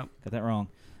 sorry, Nope. got that wrong.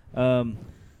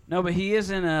 No, but he is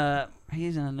in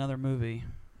another movie.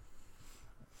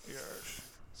 Yes.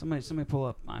 Somebody pull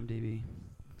up IMDb.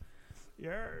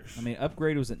 Yes. I mean,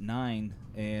 Upgrade was at 9,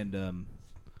 and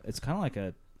it's kind of like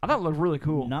I thought it looked really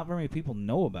cool. not very many people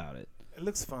know about it. It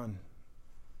looks fun.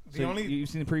 The So only you've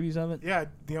seen the previews of it? yeah,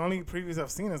 the only previews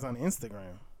I've seen is on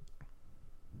Instagram.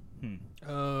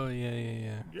 Oh,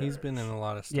 yeah. He's been in a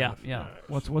lot of Yeah, stuff. yeah.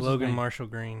 What's his Logan name? Marshall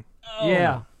Green.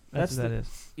 Yeah, that's that's what that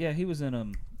is. Yeah, he was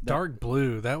in Dark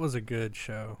Blue. That was a good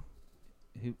show.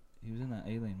 He was in that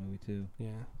Alien movie too. Yeah.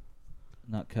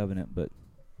 Not Covenant, but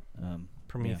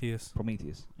Prometheus.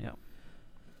 Prometheus. Yeah.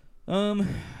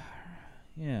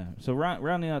 Yeah. So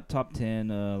rounding out top 10,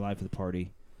 Life of the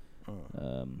Party,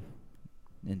 Oh.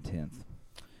 in 10th.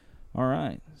 All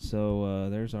right. So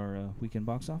there's our weekend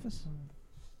box office.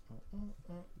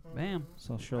 Bam.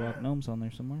 Saw Sherlock Gnomes on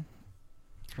there somewhere.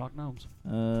 Rock Gnomes.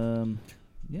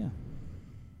 Yeah.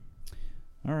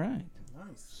 All right.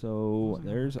 Nice. So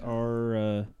there's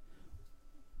our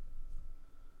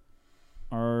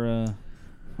oh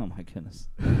my goodness.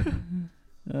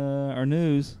 Our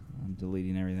news. I'm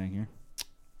deleting everything here.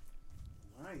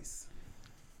 Nice.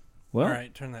 Well, All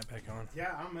right, turn that back on.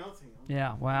 Yeah, I'm melting.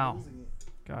 Yeah. Wow. losing it.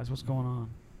 Guys, what's going on?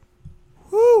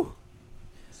 Woo!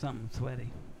 Something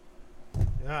sweaty.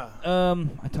 Yeah.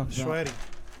 I talked about Sweaty.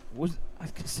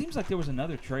 it seems like there was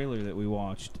another trailer that we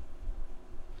watched.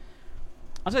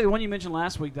 I'll tell you the one you mentioned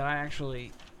last week that I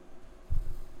actually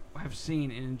have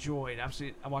seen and enjoyed.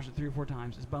 I watched it 3 or 4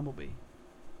 times. It's Bumblebee.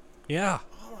 Yeah.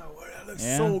 Oh my word, that looks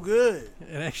Yeah. so good.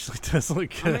 It actually does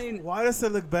look I good. mean, Why does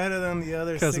it look better than the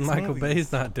other Because 6 Michael movies?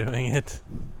 Bay's not doing it.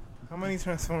 How many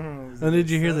Transformer movies? Oh, did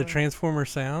you hear the 7? Transformer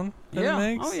sound that Yeah. it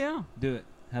makes? Oh yeah. Do it.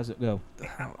 How's it go?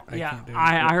 I Yeah. can't do it.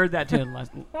 I heard that too.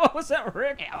 Last. What was that,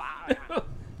 Rick?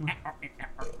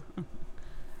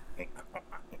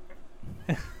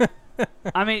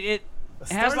 I mean, it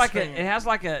A has Starscream.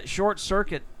 like a short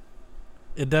circuit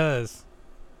It does.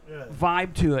 Yeah.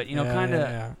 vibe to it. You know, Yeah, kind of.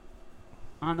 yeah.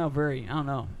 I don't know. I don't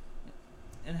know.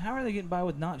 And how are they getting by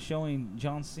with not showing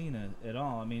John Cena at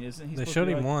all? I mean, isn't he? They supposed showed to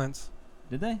be him like, once.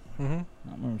 Did they? Mm-hmm. I don't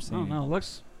remember I seeing. don't know.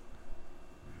 it.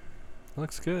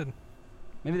 Looks good.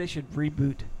 Maybe they should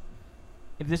reboot.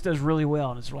 If this does really well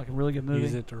and it's like a really good movie,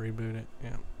 Use it to reboot it.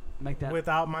 Yeah. make that.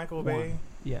 Without Michael Bay, one.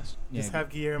 Yes. Yeah, just have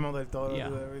Guillermo del Toro Yeah.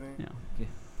 do everything. Yeah.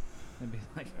 It'd be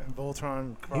like, And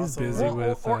Voltron crossover. He's busy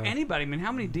with. Or anybody. I mean,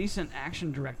 how many decent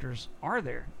action directors are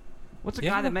there? What's the guy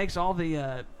Yeah. that makes all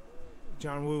the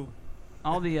John Woo.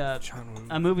 John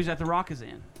Woo. movies that The Rock is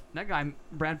in? That guy,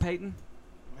 Brad Payton.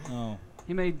 oh,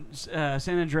 He made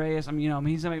San Andreas. I mean,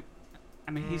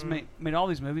 he's made all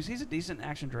these movies. He's a decent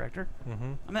action director.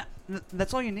 Mm-hmm. I mean,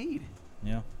 that's all you need.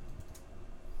 yeah.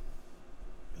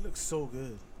 It looks so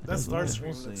good. That does look Starscream good.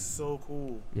 We'll looks see. so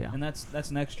cool. Yeah. And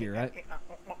that's next year, right?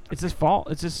 It's this fall.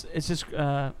 It's this this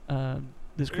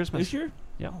Christmas. This year?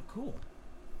 Yeah. Oh, cool.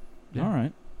 Yeah. All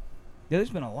right. Yeah, there's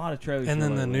been a lot of trailers. And here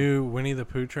then the lately. new Winnie the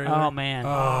Pooh trailer. Oh man.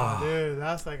 Oh, Oh, dude,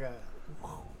 that's like a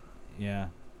Yeah.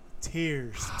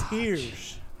 tears.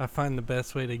 I find the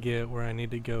best way to get where I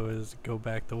need to go is go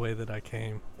back the way that I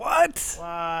came. What?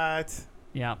 What?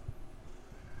 Yeah.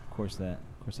 Of course that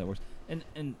works. And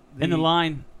In the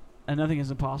line, nothing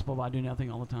is impossible, but I do nothing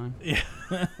all the time. Yeah.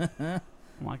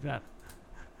 I'm like that.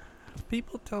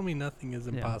 People tell me nothing is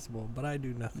Yeah. impossible, but I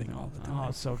do nothing all the Oh, time.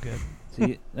 it's so good.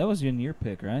 See, that was in your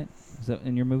pick, right? Is that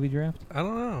in your movie draft? I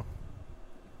don't know.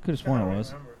 Could have sworn it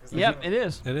was. Yep, it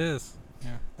is. It is.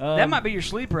 Yeah. That might be your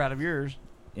sleeper out of yours.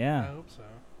 I Yeah. hope so.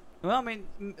 Well, I mean,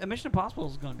 Mission Impossible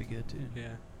is going to be good too.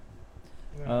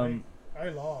 Yeah. I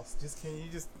lost. Can you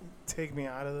just take me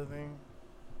out of the thing?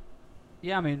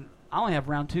 Yeah, I mean, I only have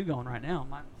round 2 going right now.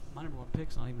 My number 1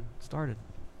 pick's not even started.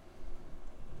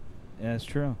 Yeah, it's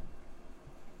true.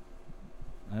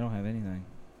 I don't have anything.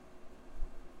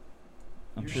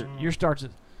 I'm sure Your starts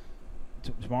at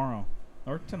tomorrow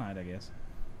or tonight, I guess.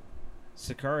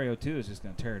 Sicario 2 is just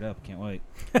gonna tear it up. Can't wait.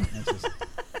 I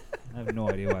have no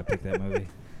idea why I picked that movie.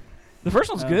 the first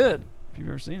one's good. If you've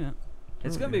ever seen it,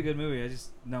 It's gonna be a good movie. I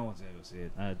just no one's gonna go see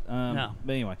it. No.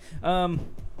 But anyway,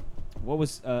 what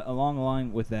was along the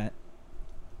line with that?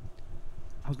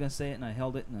 I was gonna say it and I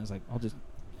held it and I was like, I'll just.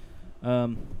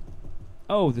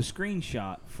 Oh, the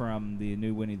screenshot from the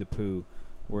new Winnie the Pooh,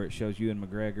 where it shows Ewan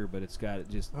McGregor, but it's got it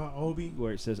just Obi.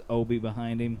 where it says Obi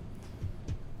behind him.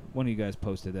 One of you guys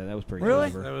posted that. That was pretty Really?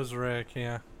 clever. That was Rick,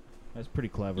 yeah. That's pretty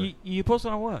clever. you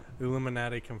posted on what?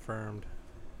 Illuminati confirmed.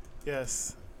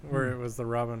 Yes. Where it was the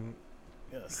Robin,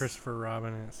 Yes. Christopher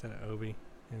Robin, and it said Obi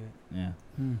in it. Yeah,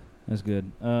 that's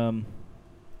good. There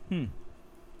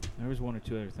was one or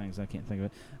two other things I can't think of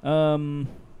it.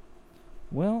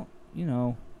 Well, you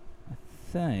know, I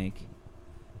think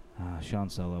Sean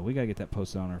Solo. We gotta get that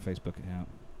posted on our Facebook account.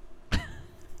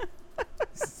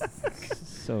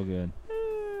 So good.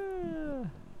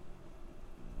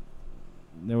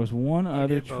 There was one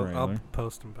other trailer. I'll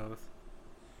post them both.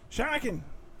 Shanakin.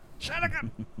 Shanakin,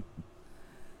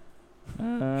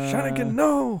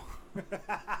 no!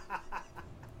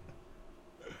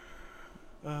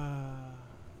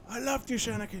 I loved you,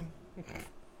 Shanakin.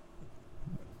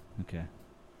 Okay,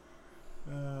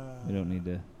 we don't need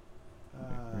to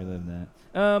relive that.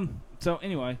 that. So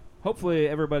anyway, hopefully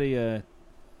everybody got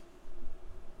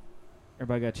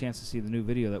a chance to see the new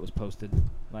video that was posted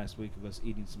last week of us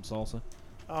eating some salsa.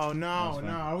 Oh no, That's fine.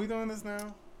 no! Are we doing this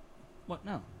now? What?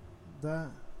 No. That.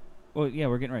 Well, yeah,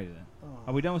 we're getting ready then. Oh.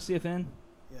 Are we done with CFN?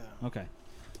 Yeah. Okay.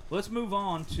 Let's move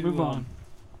on to. Move on.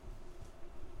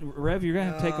 Rev, you're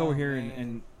gonna have to take over Oh, here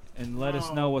man. and let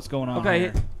us know what's going on. Okay,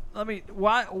 here. let me.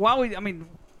 While we, I mean,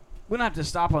 we don't have to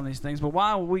stop on these things, but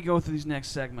while we go through these next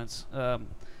segments,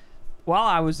 while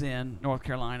I was in North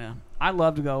Carolina, I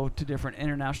love to go to different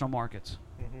international markets.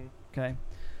 Mm-hmm. Okay,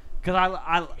 because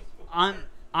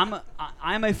I'm a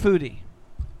foodie.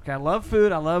 Okay, I love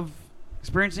food. I love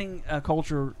experiencing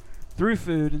culture through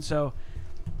food, and so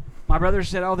my brother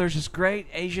said, "Oh, there's this great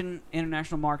Asian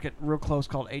international market real close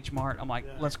called H Mart." I'm like,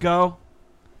 Yeah. "Let's go."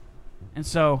 And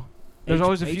so there's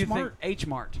always a few things. H-Mart? H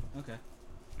Mart, Okay.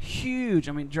 huge.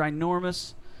 I mean,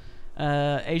 ginormous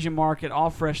Asian market, all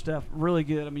fresh stuff, really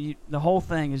good. I mean, the whole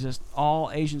thing is just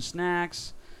all Asian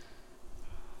snacks.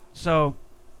 So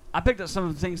I picked up some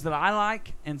of the things that I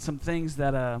like and some things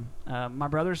that my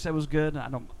brother said was good. I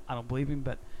don't believe him,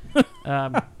 but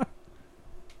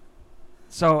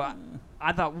So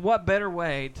I thought, what better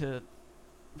way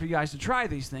for you guys to try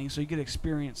these things so you could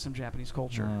experience some Japanese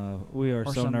culture. We are or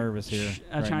so some nervous here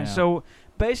right Chinese. now. So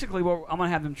basically, what I'm gonna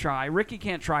have them try. Ricky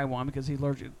can't try one because he's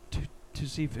allergic to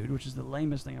seafood, which is the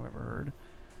lamest thing I've ever heard.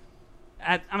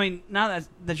 I mean, not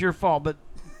that's your fault, but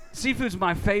seafood's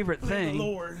my favorite thing.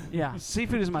 Lord. Yeah,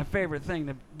 seafood is my favorite thing.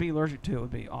 To be allergic to it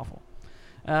would be awful.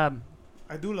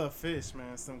 I do love fish,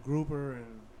 man. Some grouper,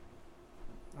 and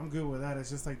I'm good with that. It's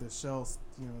just like the shells,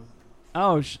 you know.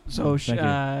 Oh, Thank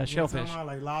you. shellfish. About,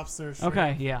 like lobster. Shrimp.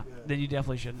 Okay, yeah. Then you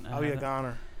definitely shouldn't. I'll be a have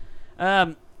goner.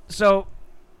 that. So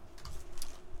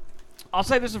I'll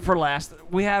save this one for last.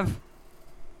 We have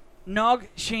Nog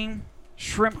Shing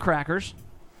shrimp crackers.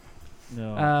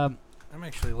 No. I'm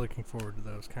actually looking forward to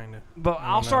those, kind of. But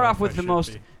I'll start off with the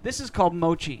most. This is called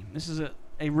mochi. This is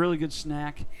a really good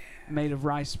snack made of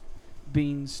rice,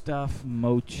 beans, stuff.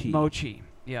 Mochi.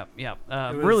 Yep.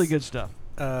 was- Really good stuff.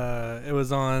 It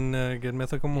was on Good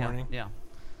Mythical Morning. Yeah.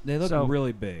 They look So-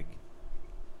 really big.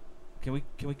 Can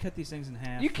we cut these things in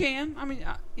half? You can. I mean,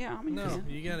 yeah. I mean, No,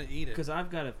 you gotta eat it. Because I've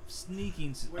got a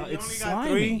sneaking. Wait, you It's only got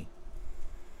slimy. 3?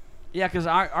 yeah. Because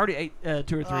I already ate 2 or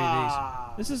 3 of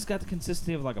Ah. This has got the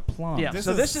consistency of like a plum. these. Yeah. This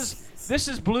So is- this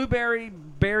is blueberry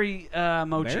berry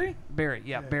mochi. Berry? Berry.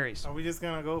 Yeah. Berries. Are we just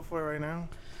gonna go for it right now?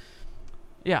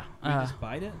 Yeah. We just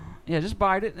bite it. Yeah. Just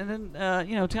bite it and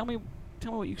then tell me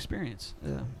what you experience.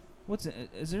 What's it?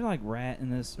 Is there like rat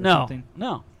in this or No. something?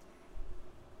 No.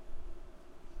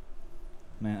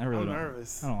 Man, I really I'm don't.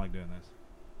 nervous. I don't like doing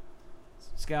this.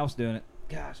 Scalp's doing it.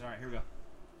 Gosh, all right, here we go.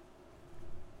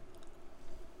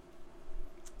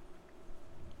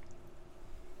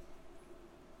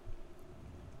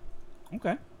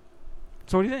 Okay,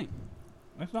 So what do you think?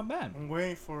 that's not bad. I'm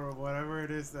waiting for whatever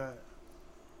it is that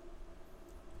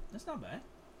That's not bad.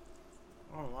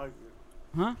 I don't like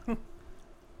it. Huh?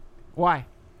 Why?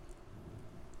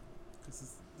 This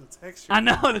is the texture. I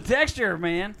know the texture,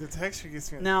 man. The texture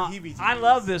gets me. Now, heebie-jeebies. I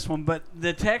love this one, but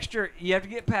the texture, you have to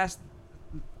get past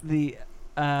the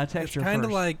It's texture kind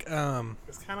of first. like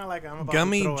It's kind of like I'm about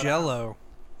gummy to throw it out. jello.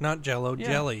 Not jello, Yeah.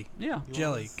 jelly. Yeah, You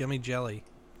Jelly, want this? gummy jelly.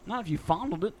 not if you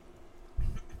fondled it.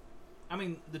 I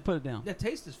mean, Put it down. the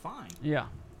taste is fine. Yeah.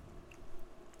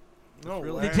 No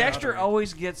really way. The texture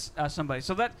always gets somebody.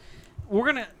 So that, we're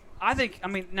going to, I think, I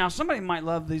mean, now somebody might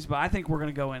love these, but I think we're going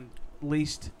to go in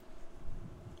least,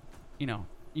 you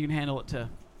can handle it to,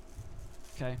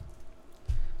 okay?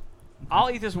 I'll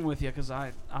eat this one with you because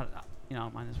I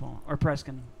don't mind this one. Or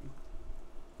Preskin,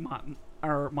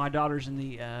 my daughter's in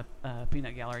the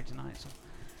peanut gallery tonight. So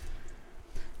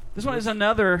this one is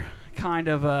another kind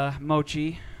of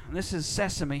mochi. And this is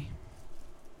sesame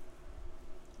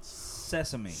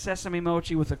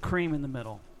mochi with a cream in the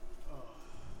middle.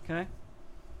 Okay.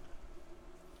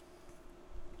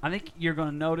 I think you're going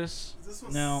to notice. This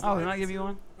No. Oh, did I give you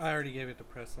one? I already gave it to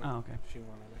Presley. Oh, okay. She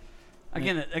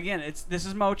wanted it. Again, this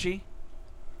is mochi.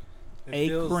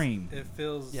 Cream. It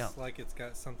feels Yeah. like it's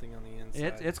got something on the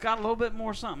inside. It's got a little bit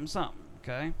more something.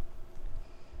 Okay.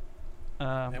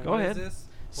 And Go what is ahead. this?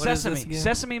 What is this again?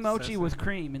 Sesame mochi with Sesame.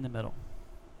 cream in the middle.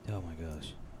 Oh my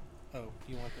gosh. Oh,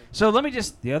 you want that? So let me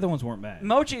just. The other ones weren't bad.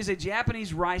 Mochi is a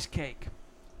Japanese rice cake.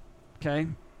 Okay,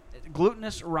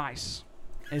 glutinous rice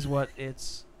is what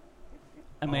it's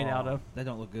made out of. They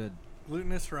don't look good.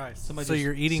 Glutinous rice. Somebody So just-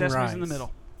 you're eating Sesame's rice. in the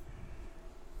middle.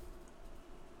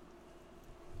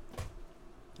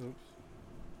 Oops.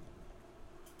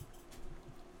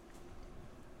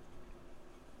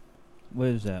 What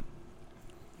is that?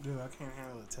 Dude, I can't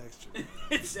handle the texture.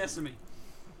 It's sesame.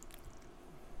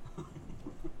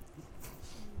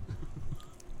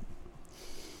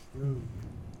 Dude,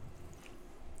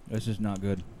 This is not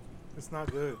good. it's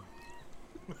not good.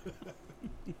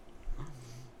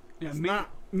 Yeah, It's me, not.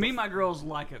 me, and my girls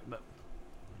like it, but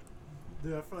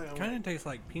Dude, I feel like Kind of tastes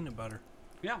like peanut butter.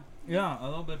 yeah. Yeah, a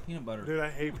little bit of peanut butter. Dude, I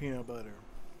hate peanut butter.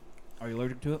 Are you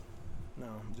allergic to it? No,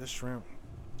 just shrimp.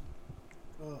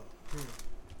 Oh, dude.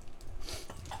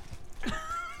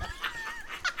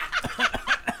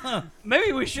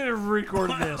 Maybe we should have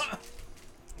recorded this.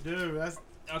 Dude, that's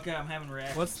Okay, I'm having a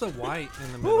reaction. What's the white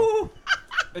in the middle? Woo!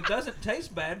 It doesn't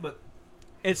taste bad, but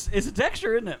It's a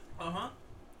texture, isn't it?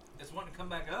 it's wanting to come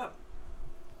back up.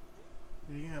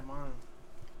 you can have mine.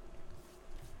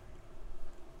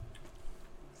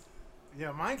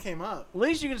 Yeah, mine came up. At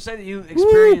least you can say that you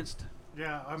experienced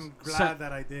Yeah, I'm So- glad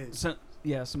that I did. some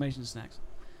Asian snacks.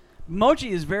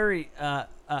 Mochi is very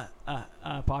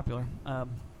popular.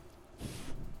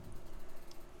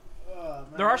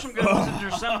 There are some good ones, and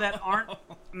there's some that aren't.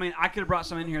 I mean, I could have brought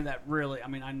some in here that really. I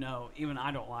mean, I know even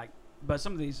I don't like But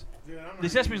some of these, Dude, I'm not the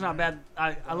sesame's eating not that.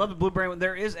 bad. I love the blueberry one.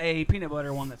 There is a peanut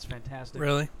butter one that's fantastic.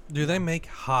 Really? Do they make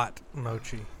hot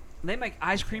mochi? They make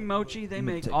ice cream mochi. They I'm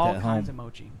gonna make take all that kinds home. of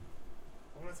mochi.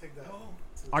 I'm gonna take that home.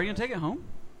 Are you gonna take it home?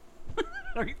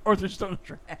 Or they're just throwing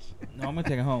the trash? No, I'm gonna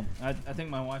take it home. I think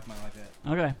my wife might like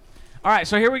that. Okay. All right.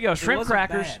 So here we go. It Shrimp wasn't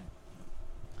crackers. bad.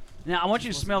 Now I want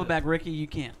you to Wasn't smell the good. bag, Ricky. You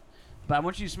can't, but I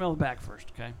want you to smell the bag first.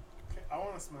 Okay. Okay, I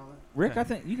want to smell it. Rick, Okay. I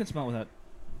think you can smell without.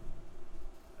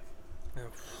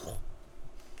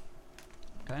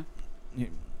 Okay. Your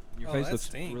Oh, face that looks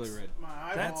stinks. really red.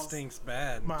 My That eyeballs. stinks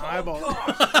bad. My eyeballs. Hold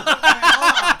on,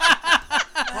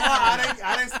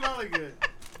 I didn't smell it good.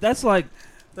 That's like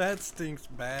That stinks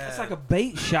bad. that's like a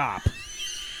bait shop.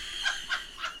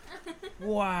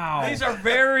 Wow. These are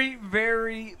very,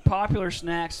 very popular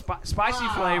snacks. Spicy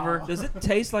Wow. flavor. Does it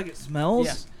taste like it smells?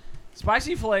 Yes.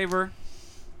 Spicy flavor.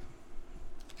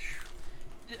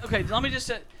 Okay, let me just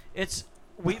say it's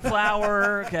wheat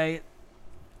flour, okay,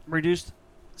 reduced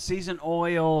seasoned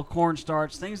oil,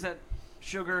 cornstarch, things that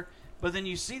sugar, but then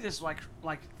you see this like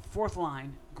fourth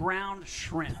line, ground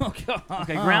shrimp. Oh god.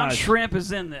 Okay, ground shrimp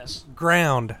is in this.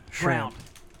 ground shrimp. Ground.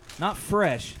 Not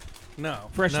fresh. No.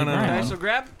 Fresh no, and no, ground. no. Okay, so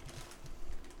grab.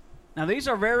 Now these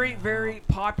are very, very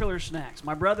popular snacks.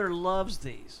 My brother loves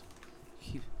these.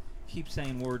 Keep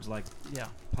saying words like Yeah.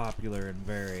 popular and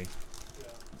very.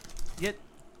 Get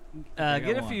I got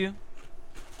get a one. few.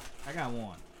 I got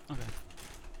one. Okay.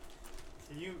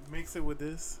 Can you mix it with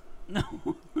this? No.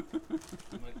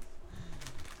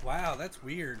 Wow, that's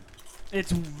weird.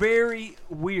 It's very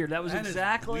weird. That was That is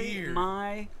exactly weird.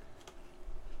 my.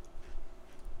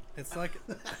 It's like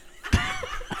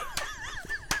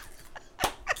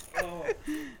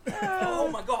Oh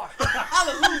my god.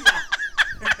 Hallelujah.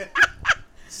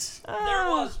 There it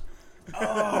was.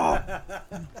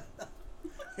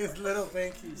 His little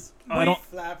pinkies. I don't.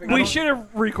 Flapping. We should have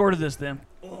recorded this then.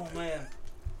 Oh man.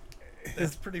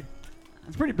 it's pretty.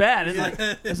 It's pretty bad, isn't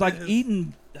it? It's like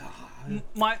eating. We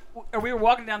were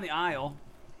walking down the aisle.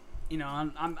 You know,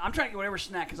 I'm trying to get whatever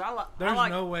snack because I There's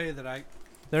like. no way that I.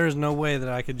 There is no way that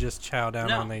I could just chow down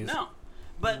No, on these. no.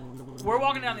 But we're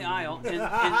walking down the aisle, and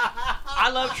I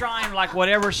love trying like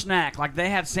whatever snack. Like they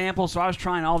had samples, so I was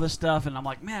trying all this stuff, and I'm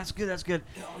like, man, that's good, that's good.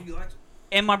 Oh, you like?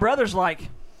 And my brother's like,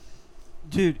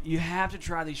 dude, you have to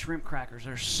try these shrimp crackers.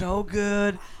 They're so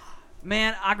good.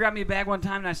 Man, I grabbed me a bag one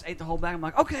time, and I just ate the whole bag. I'm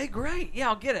like, okay, great. Yeah,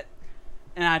 I'll get it.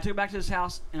 And I took it back to his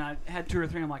house, and I had 2 or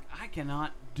 3. I'm like, I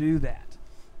cannot do that.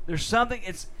 There's something,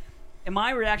 and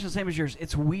my reaction is the same as yours.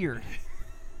 It's weird.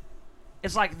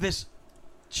 It's like this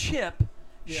chip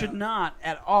should not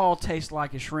at all taste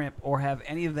like a shrimp or have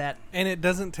any of that. And it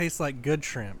doesn't taste like good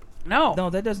shrimp. No. No,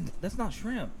 that doesn't. That's not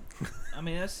shrimp. I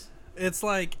mean, that's. It's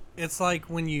like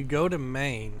when you go to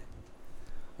Maine,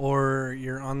 or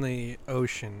you're on the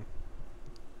ocean,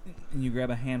 And you grab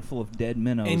a handful of dead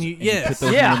minnows And you- put yes.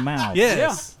 those Yeah. in your mouth.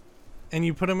 yes, and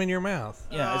you put them in your mouth.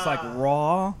 Yeah, it's like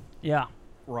raw, Yeah.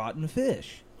 rotten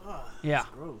fish. Yeah.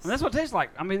 gross. And that's what it tastes like.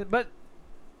 I mean, but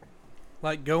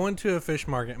Like go into a fish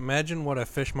market. Imagine what a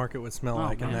fish market would smell Oh,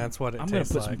 like, and man. that's what it I'm gonna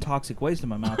tastes put like. some toxic waste in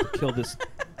my mouth to kill this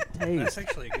That's taste.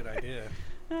 actually a good idea.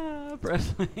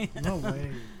 Presley. No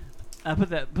way. I put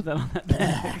that on that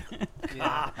bag.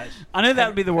 Gosh. I knew that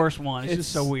would be the worst one. It's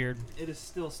just It's- so weird. It is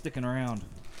still sticking around.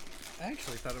 I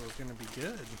actually thought it was going to be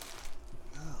good.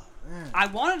 I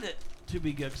wanted it to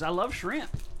be good because I love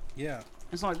shrimp. Yeah.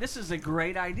 It's like, this is a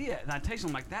great idea. And I taste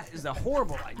them like, that is a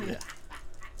horrible idea.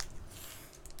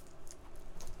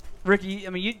 Ricky, I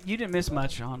mean, you didn't miss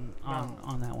much on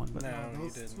that one. But No, you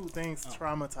Those didn't. two things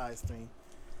traumatized me.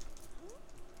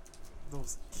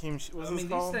 Those kimchi. What's I mean, this these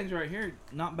called? things right here,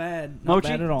 not bad. Mochi?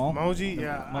 Not bad at all. Moji?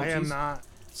 Yeah, I am Mochis. not.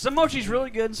 some mochi's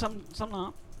really good, some not.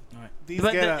 All right. These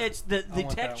But get the, a, it's the I want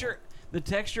that texture. The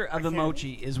texture of I the can't-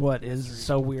 mochi is what is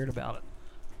so weird about it.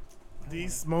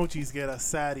 these mochis get a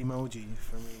sad emoji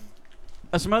for me.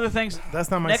 Some other things. That's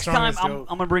not my Next time, strongest I'm joke.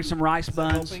 gonna bring some rice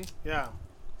buns. Yeah.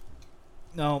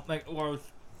 No, like, or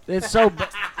It's so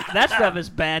that stuff is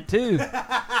bad too.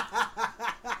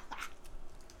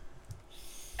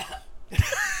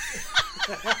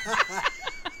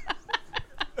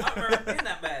 I've never been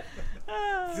that bad.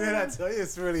 Did I tell you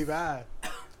it's really bad?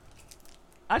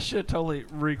 I should totally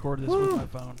record this with my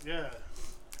phone Yeah.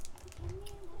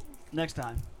 next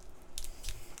time.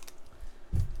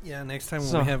 Yeah, next time when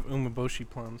So- we have umeboshi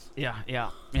plums. Yeah.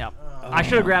 Oh, I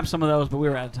should have grabbed some of those, but we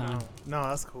were out of time. no,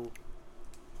 that's cool.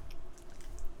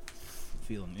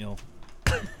 Feeling ill.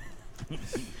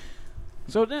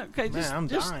 So okay, Man, just, I'm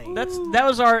just dying. that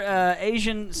was our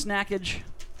Asian snackage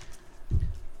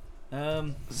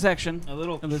section A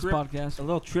little of this trip, podcast. a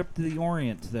little trip to the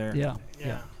Orient there. Yeah.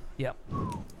 Yeah. Yep.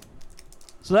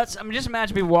 So that's, I mean, just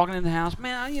imagine people walking in the house.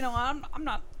 Man, I'm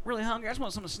not really hungry. I just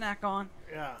want something to snack on.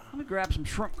 Yeah. Let me grab some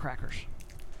shrimp crackers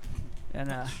and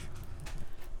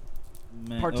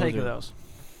Man, partake of those.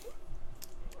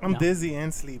 I'm No. dizzy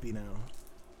and sleepy now.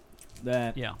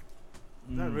 That. Yeah.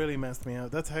 That really messed me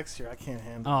up. That texture, I can't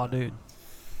handle. Oh, that. dude.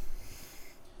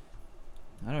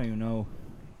 I don't even know.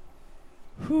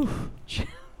 Whew.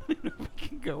 We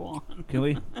can go on. Can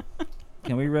we?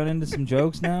 Can we run into some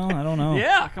jokes now? I don't know.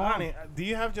 Yeah, come I on. don't e- Do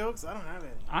you have jokes? I don't have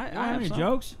any. I You don't have have any some.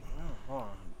 jokes? Oh, hold on.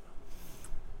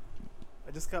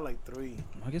 I just got like 3.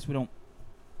 I guess we don't.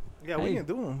 Yeah, Hey. we can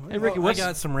do them. Hey, Ricky, I what's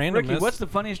got some randomness. Ricky, what's the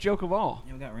funniest joke of all?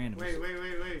 Yeah, we got random.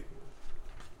 Wait.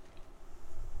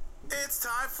 It's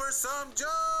time for some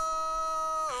jokes.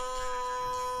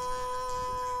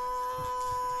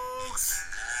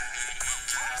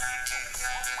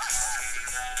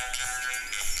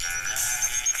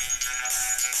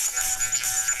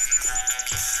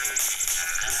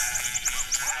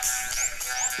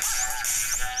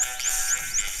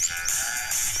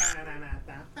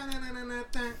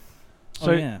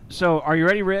 So, Oh, so are you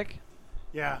ready, Rick?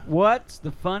 Yeah. What's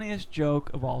the funniest joke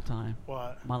of all time?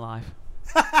 What? My life.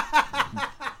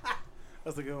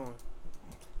 That's a good one.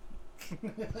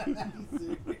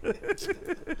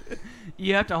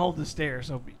 You have to hold the stare.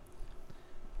 So,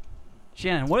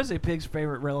 Shannon, what is a pig's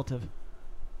favorite relative?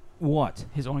 What?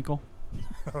 His oinkle.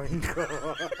 Dang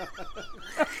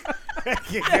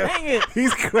Dang it!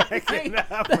 He's cracking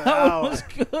up. That now. one was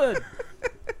good.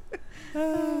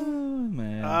 Oh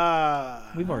man,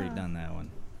 we've already done that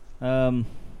one.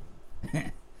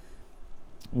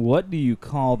 What do you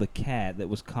call the cat that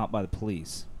was caught by the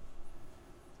police?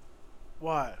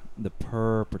 What? The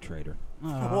perpetrator.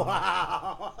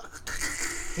 Wow.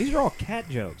 These are all cat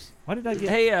jokes. Why did I get?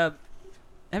 Hey, have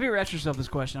you ever asked yourself this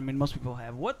question? I mean, most people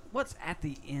have. What's at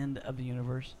the end of the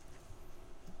universe?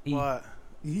 E. What?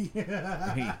 E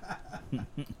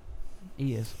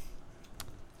is.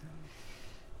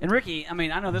 And Ricky, I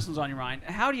mean, I know this one's on your mind.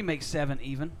 How do you make 7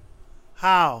 even?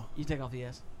 How? You take off the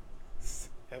S.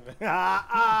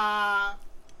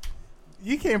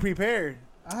 You came prepared.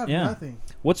 I have Yeah. nothing.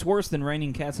 What's worse than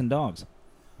raining cats and dogs?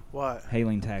 What?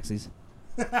 Hailing taxis.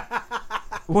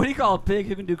 What do you call a pig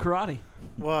who can do karate?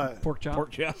 What? Pork chop.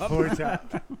 Pork chop. Pork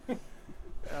chop.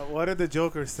 What did the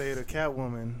Joker say to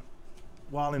Catwoman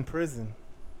while in prison?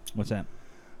 What's that?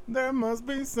 There must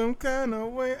be some kind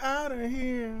of way out of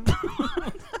here.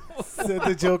 Said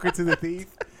the Joker to the thief.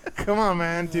 Come on,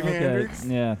 man. Jimi Hendrix.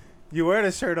 Yeah, You wear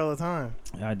this shirt all the time.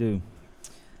 I do.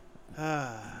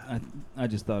 Ah. I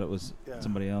just thought it was Yeah.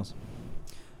 somebody else.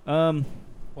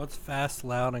 What's fast,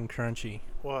 loud, and crunchy?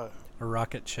 What? A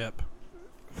rocket chip.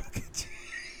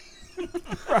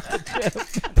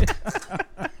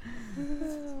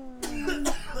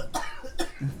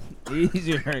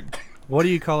 Easier. What do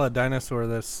you call a dinosaur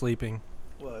that's sleeping?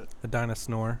 What? A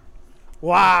dinosaur.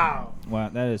 Wow. Wow,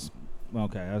 that is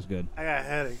okay. That was good. I got a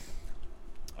headache.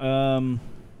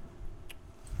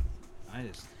 I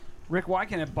just Rick, why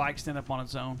can't a bike stand up on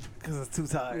its own? Because it's too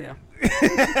tired.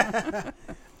 Yeah.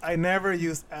 I never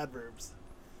use adverbs.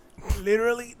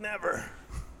 Literally never.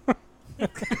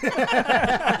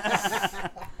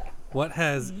 What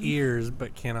has ears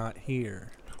but cannot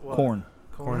hear? What? corn.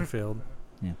 Cornfield.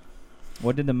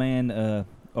 What did the man? Oh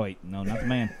wait, no, not the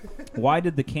man. Why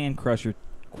did the can crusher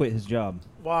quit his job?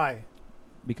 Why?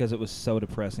 Because it was so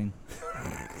depressing.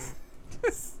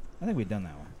 I think we've done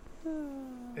that one.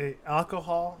 Hey,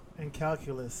 alcohol and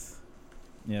calculus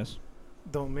Yes.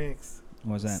 don't mix.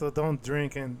 What was that? So don't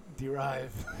drink and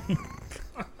derive.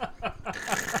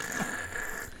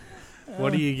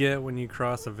 What do you get when you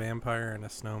cross a vampire and a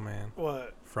snowman?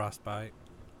 What? Frostbite.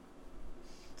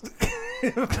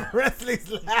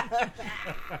 Presley's laugh.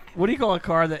 What do you call a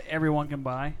car that everyone can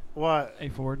buy? What? A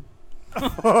Ford.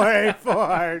 Boy,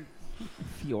 Ford.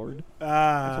 Fjord.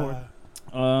 Ah.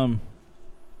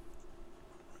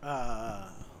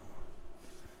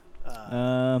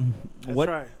 That's What?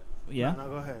 right. Yeah. No,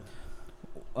 go ahead.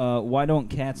 Why don't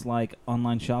cats like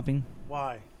online shopping?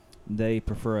 Why? They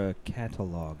prefer a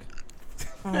catalog.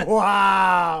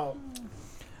 Wow.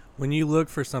 When you look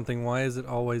for something, why is it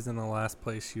always in the last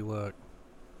place you look?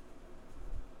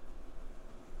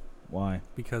 Why?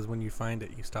 Because when you find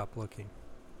it, you stop looking.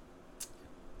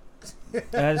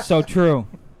 That is so true.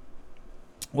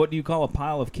 What do you call a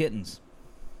pile of kittens?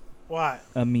 What?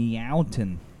 A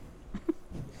meowton.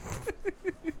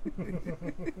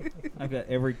 I've got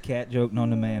every cat joke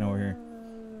known to man over here.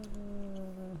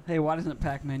 Hey, why doesn't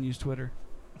Pac-Man use Twitter?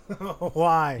 He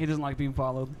Why? doesn't like being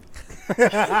followed.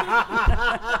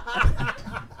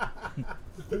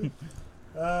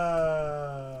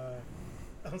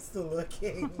 I'm still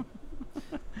looking.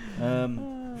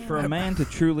 For a man to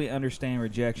truly understand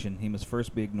rejection, he must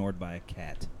first be ignored by a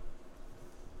cat.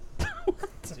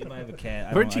 Does anybody have a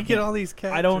cat? Where'd you get all these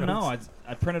cats? I don't know.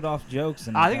 I printed off jokes.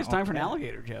 And I think it's time for an cat.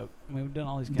 alligator joke. I mean, we've done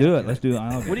all these. Do it. cats. Let's do an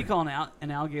alligator. What do you call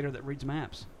an alligator that reads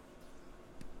maps?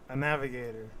 A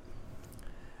navigator.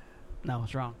 No,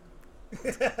 it's wrong.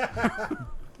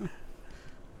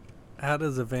 How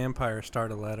does a vampire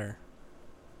start a letter?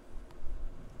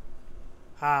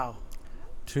 How?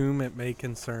 Whom it may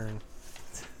concern.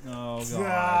 Oh gosh.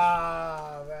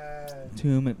 Ah, man. To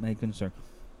whom it may concern.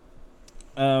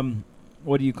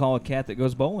 What do you call a cat that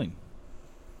goes bowling?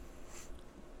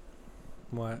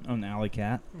 What? An alley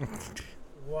cat.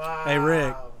 Wow. Hey,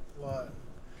 Rick. What?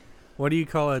 What do you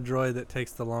call a droid that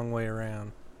takes the long way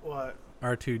around? What?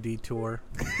 R2 detour.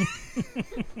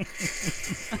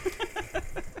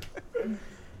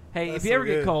 Hey, That's if you so ever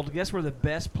get good. cold, guess where the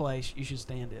best place you should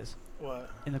stand is? What?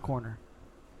 In the corner.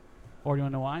 Or do you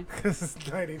want to know why? Because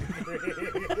it's 90 degrees.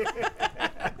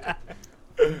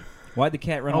 Why'd the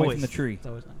cat run away Always. from the tree? It's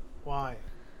always done. Why?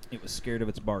 It was scared of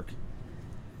its bark.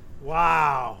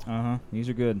 Wow. These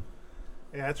are good.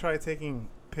 Yeah, I tried taking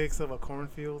pics of a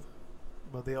cornfield,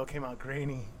 but they all came out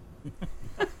grainy.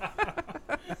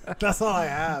 That's all I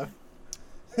have.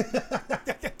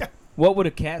 What would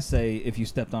a cat say if you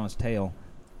stepped on its tail?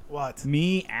 What?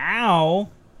 Meow.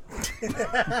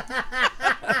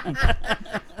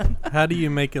 How do you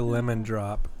make a lemon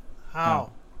drop?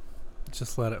 How?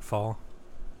 Just let it fall.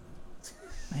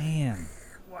 Man,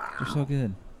 they're so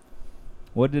good.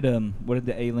 What did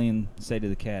the alien say to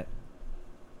the cat?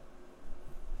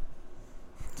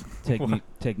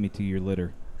 Take me to your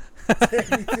litter.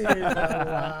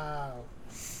 Wow.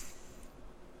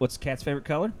 What's the cat's favorite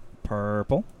color?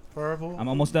 Purple. Purple. I'm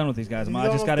almost done with these guys. He's I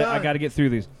just almost I done. gotta get through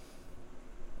these.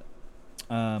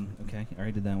 Okay, I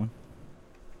already did that one.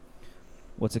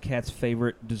 What's a cat's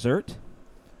favorite dessert?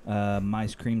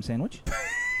 Ice cream sandwich.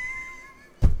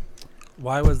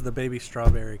 Why was the baby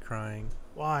strawberry crying?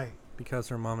 Why? Because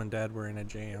her mom and dad were in a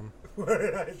jam. Where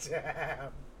did I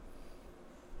jam?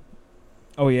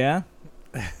 Oh yeah.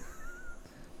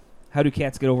 How do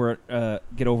cats get over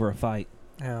a fight?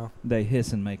 How? They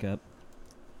hiss and make up.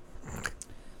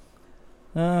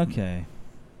 Okay.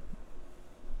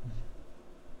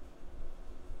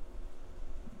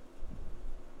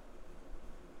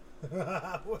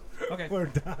 Okay. We're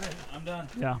done. I'm done.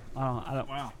 Yeah, I don't.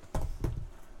 Wow.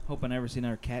 Hope I never see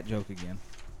another cat joke again.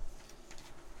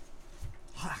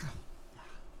 Got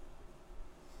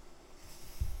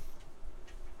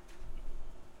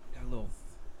a little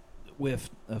whiff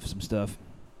of some stuff.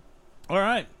 All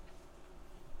right.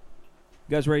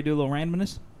 You guys ready to do a little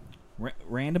randomness?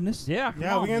 Randomness? Yeah, come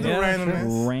Yeah, on. we can do Yeah, sure.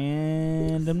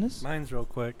 randomness. Randomness? Mine's real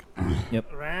quick.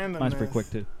 Randomness. Mine's pretty quick,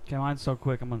 too. Okay, mine's so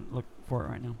quick. I'm gonna look for it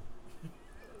right now.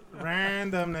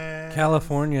 Randomness.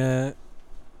 California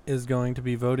is going to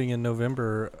be voting in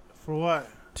November For what?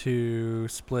 to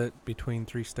split between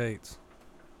 3 states.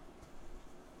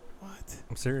 What?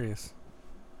 I'm serious.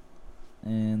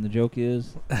 And the joke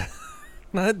is?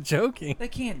 Not joking. They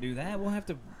can't do that. We'll have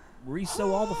to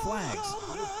re-sew all the flags.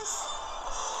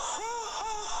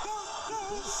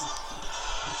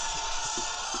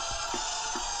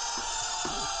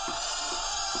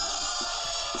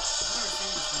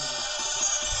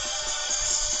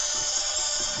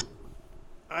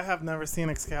 I have never seen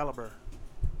Excalibur.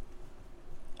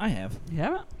 I have. You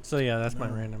haven't? So yeah, that's my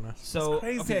No. randomness. So,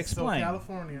 Crazy. okay, explain. So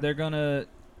California.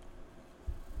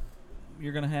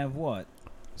 You're gonna have what?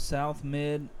 South,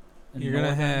 Mid, and You're gonna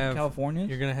Northern have- California?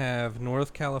 You're gonna have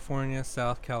North California,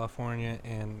 South California,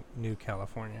 and New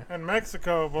California. In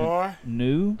Mexico, boy.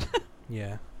 New?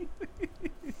 Yeah.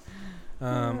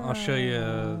 I'll show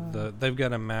you they've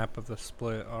got a map of the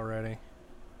split already.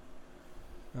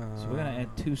 So we're gonna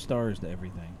add 2 stars to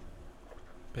everything.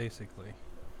 Basically.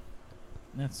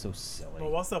 That's so silly. But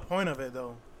what's the point of it,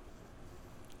 though?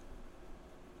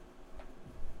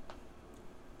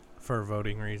 For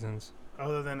voting reasons.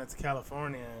 Other than it's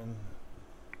California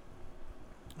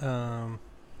and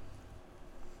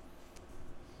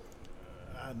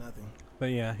I had nothing. But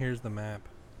yeah, here's the map.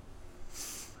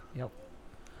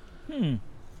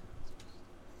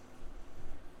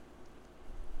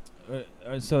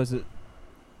 So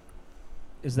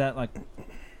is that like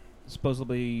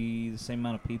supposedly the same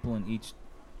amount of people in each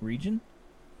region?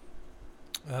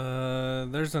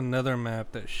 There's another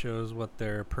map that shows what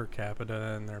their per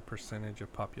capita and their percentage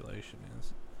of population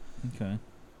is. Okay.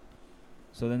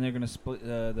 So then they're gonna split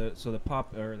oh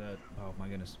my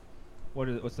goodness,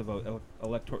 what's the vote?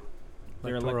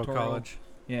 Their Electoral college.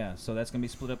 Yeah, so that's gonna be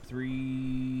split up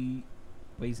 3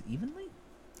 ways evenly.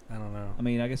 I don't know. I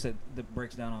mean, I guess that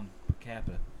breaks down on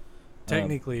capita.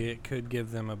 Technically, it could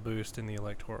give them a boost in the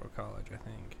Electoral College, I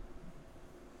think.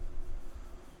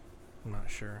 I'm not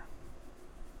sure.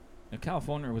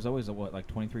 California was always like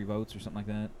 23 votes or something like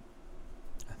that.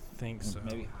 I think so.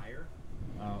 Maybe higher.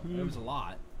 It was a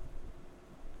lot.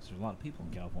 'Cause there's a lot of people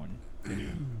in California.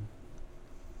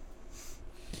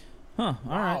 Huh. All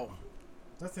right. Wow.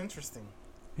 That's interesting.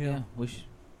 Yeah. Wish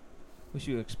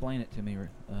you would explain it to me,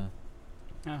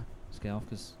 Yeah. Scalf,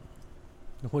 because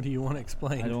What do you want to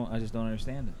explain? I just don't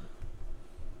understand it.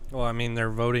 Well, I mean,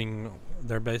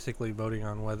 they're basically voting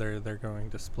on whether they're going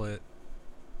to split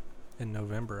in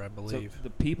November, I believe. So the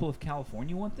people of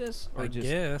California want this, or I just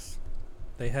guess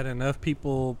they had enough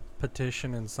people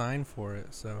petition and sign for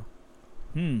it, so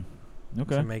Okay.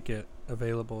 to make it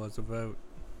available as a vote.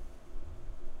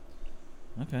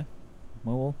 Okay.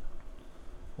 Well,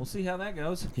 we'll see how that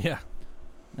goes. Yeah.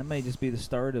 That may just be the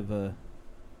start of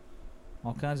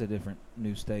all kinds of different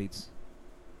new states.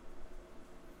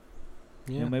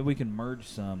 Yeah. You know, maybe we can merge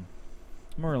some.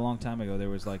 I remember a long time ago there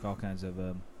was like all kinds of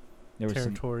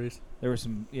Territories. There were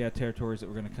some territories that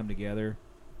were going to come together,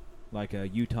 like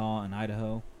Utah and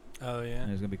Idaho, Oh yeah. and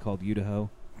it was going to be called Utaho.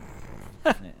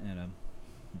 and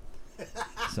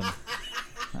some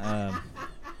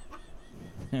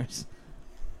there's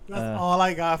That's all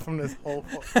I got from this whole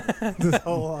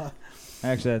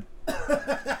actually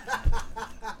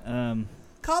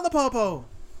Call the popo.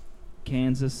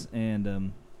 Kansas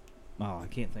and I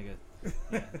can't think of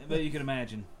yeah, but you can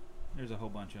imagine there's a whole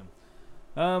bunch of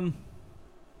them.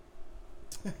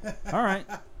 All right,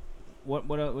 what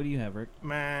do you have, Rick?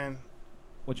 Man,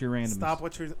 What's your random? stop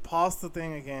what you're. Pause the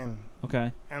thing again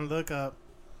Okay. and look up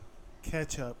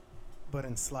ketchup, but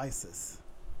in slices,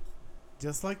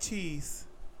 just like cheese.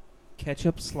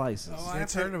 Ketchup slices. Oh, I've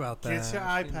Get your- heard about that. Get your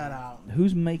I've seen iPad that. out.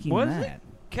 Who's making What is that? it?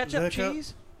 Ketchup Look up-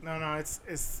 cheese? No,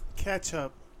 it's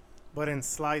ketchup, but in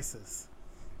slices.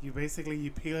 You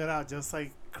peel it out just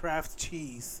like Kraft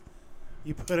cheese.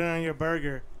 You put it on your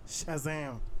burger.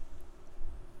 Shazam!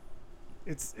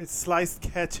 It's sliced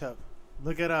ketchup.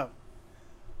 Look it up.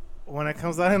 When it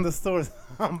comes out in the stores,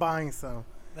 I'm buying some.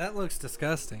 That looks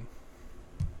disgusting.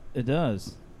 It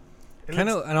does. It Kind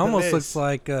of. looks It almost delish. looks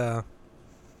like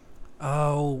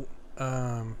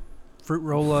fruit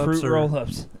roll-ups. Fruit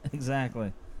roll-ups.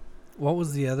 Exactly. What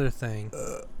was the other thing?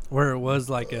 Where it was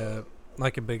like a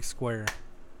big square.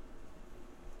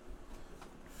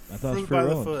 I thought it was fruit by the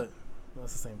roll-ups. foot.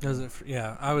 That's the same thing. Was it?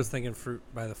 Yeah, I was thinking fruit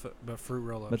by the foot, but fruit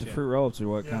roll-ups. But the yeah. fruit roll-ups are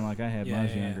what kind Yeah. of like I had when I Yeah,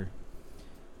 was yeah, younger.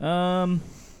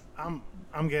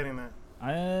 I'm getting that.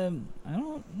 I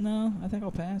don't know. I think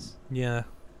I'll pass. Yeah.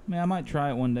 I mean, I might try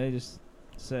it one day, just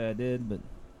to say I did, but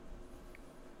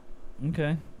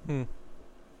okay.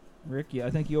 Rick, I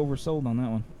think you oversold on that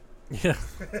one. Yeah.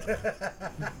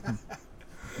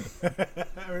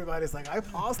 Everybody's like, I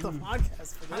paused the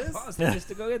podcast for I this. paused it just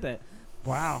to go get that.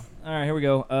 Wow. All right, here we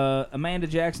go. Amanda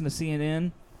Jackson to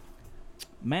CNN.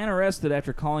 Man arrested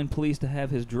after calling police to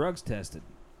have his drugs tested.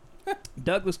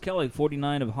 Douglas Kelly,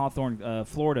 49, of Hawthorne,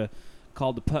 Florida,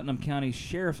 called the Putnam County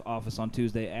Sheriff's Office on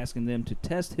Tuesday asking them to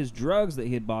test his drugs that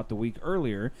he had bought the week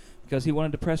earlier because he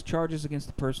wanted to press charges against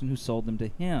the person who sold them to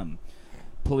him.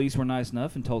 Police were nice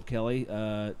enough and told Kelly...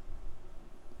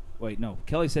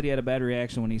 Kelly said he had a bad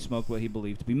reaction when he smoked what he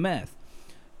believed to be meth.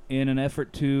 In an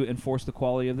effort to enforce the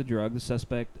quality of the drug the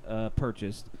suspect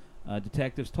purchased,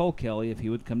 detectives told Kelly if he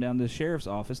would come down to the sheriff's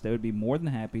office, they would be more than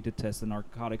happy to test the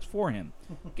narcotics for him.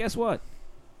 Guess what?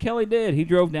 Kelly did. He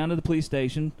drove down to the police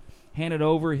station, handed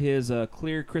over his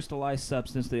clear crystallized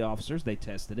substance to the officers. They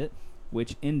tested it,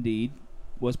 which indeed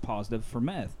was positive for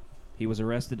meth. He was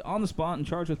arrested on the spot and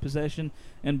charged with possession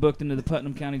and booked into the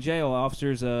Putnam County Jail.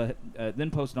 Officers then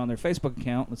posted on their Facebook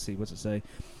account. Let's see, what's it say?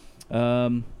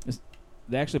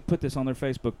 They actually put this on their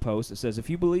Facebook post. It says, if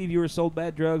you believe you were sold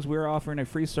bad drugs, we're offering a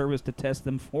free service to test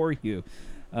them for you.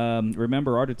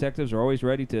 Remember, our detectives are always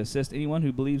ready to assist anyone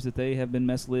who believes that they have been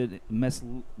misled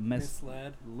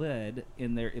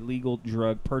in their illegal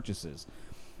drug purchases.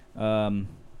 So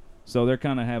they're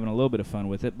kind of having a little bit of fun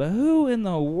with it. But who in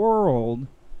the world...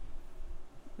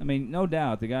 I mean, no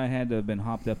doubt the guy had to have been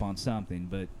hopped up on something,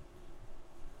 but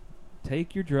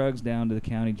take your drugs down to the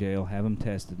county jail, have them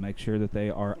tested, make sure that they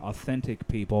are authentic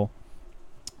people.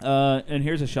 And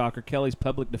here's a shocker. Kelly's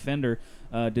public defender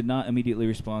did not immediately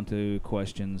respond to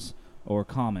questions or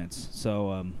comments.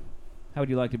 So how would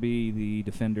you like to be the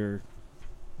defender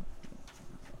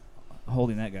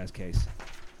holding that guy's case?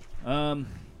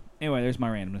 Anyway, there's my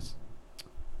randomness.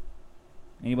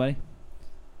 Anybody?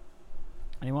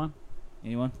 Anyone?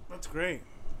 Anyone? That's great.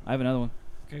 I have another one.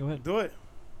 Okay, go ahead. Do it.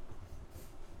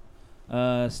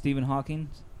 Stephen Hawking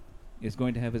is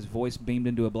going to have his voice beamed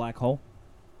into a black hole.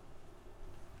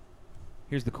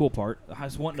 Here's the cool part. I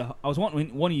was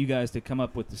wanting one of you guys to come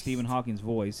up with the Stephen Hawking's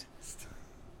voice.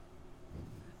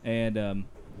 And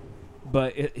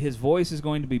but his voice is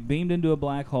going to be beamed into a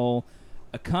black hole,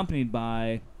 accompanied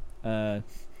by the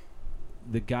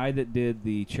guy that did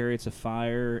the Chariots of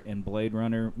Fire and Blade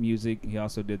Runner music. He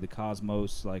also did the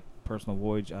Cosmos, like Personal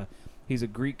Voyage. He's a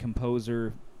Greek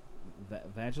composer.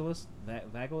 Vangelis?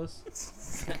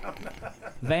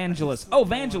 Vangelis. Oh,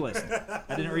 Vangelis.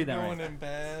 I didn't read that right. Going in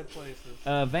bad places.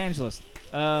 Vangelis.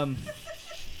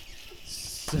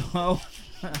 So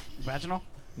Vaginal?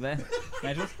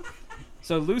 Vangelis.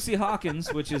 So Lucy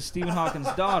Hawkins, which is Stephen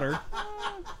Hawking's daughter,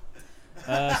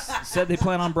 said they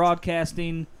plan on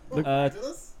broadcasting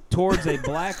towards a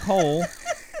black hole.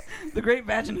 The Great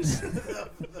Vaginus. The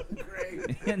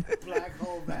great black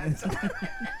hole vaginal.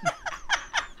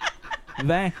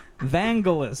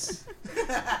 Vangelis.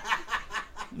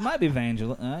 Might be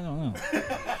Vangelis. I don't know.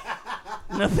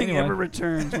 Nothing Anyway. ever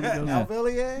returns when it goes out.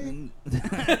 Alvillier?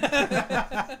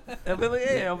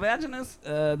 Vaginus?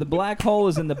 The black hole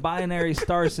is in the binary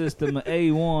star system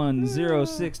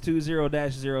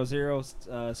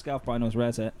A10620-00. Scalp probably knows where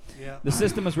that's at. Yeah. The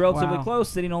system is relatively Wow. close,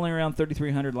 sitting only around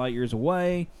 3,300 light years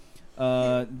away.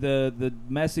 The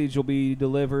message will be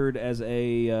delivered as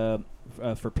a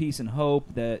for peace and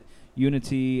hope, that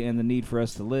unity and the need for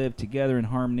us to live together in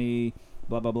harmony,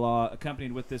 blah blah blah,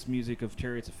 accompanied with this music of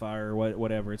Chariots of Fire,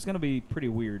 whatever. It's going to be pretty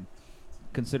weird,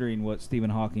 considering what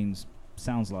Stephen Hawking's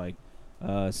sounds like.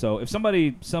 So if He's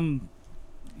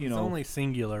only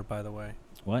singular, by the way.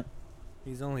 What?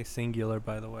 He's only singular,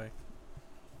 by the way.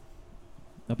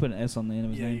 I put an S on the end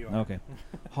of his Yeah, name. you are. Okay,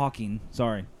 Hawking.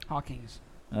 Sorry. Hawking's.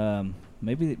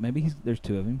 Maybe there's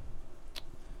two of him.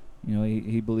 You know,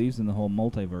 he believes in the whole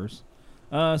multiverse.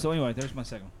 So anyway, there's my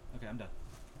second one. Okay, I'm done.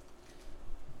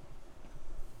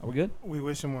 Are we good? We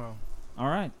wish him well. All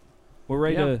right. We're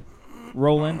ready Yeah. to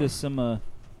roll into some I'm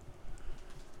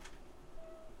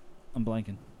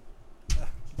blanking.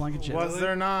 Blanket shit. Was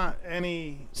there not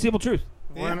any... Simple truth.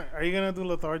 Are you going to do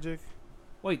lethargic?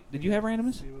 Wait, did you have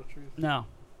randomness? No.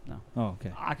 Oh,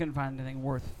 okay. I couldn't find anything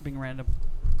worth being random.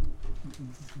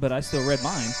 But I still read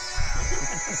mine.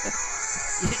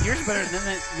 Yours better than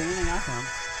anything I found.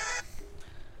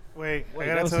 Wait, Wait, I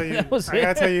that gotta was- tell you. that was I gotta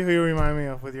it? tell you who you remind me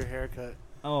of with your haircut.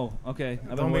 Oh, okay.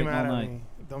 I've Don't been be waiting all mad at night. me.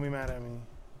 Don't be mad at me.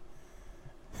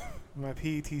 My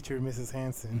PE teacher, Mrs.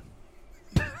 Hanson.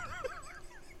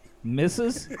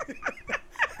 Mrs.?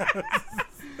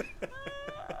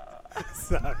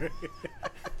 Sorry.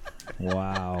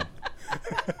 Wow.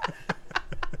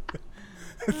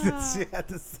 She had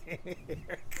the same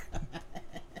haircut.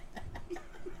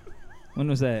 When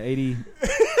was that? 80,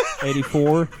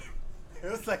 84?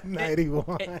 It was like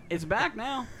 91. It's back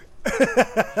now.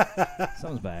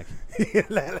 Something's back.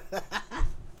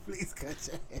 Please cut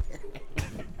your hair.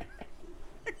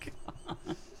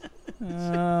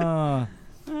 Oh,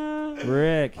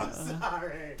 Rick. I'm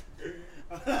sorry.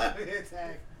 I'm not being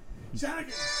attacked. Shotgun.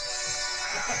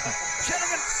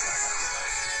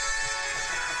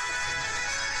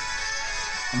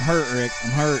 I'm hurt, Rick.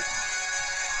 I'm hurt.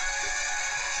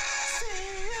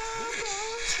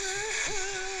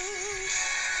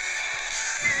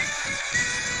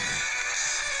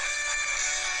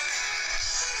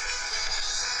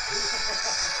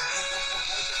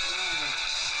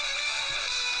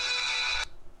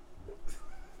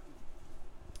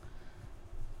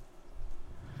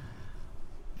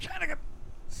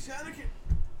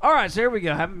 All right, so here we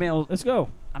go. Haven't been able. Let's go.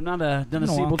 I'm not done a Been a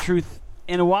Sequel while. Truth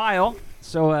in a while,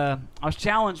 so I was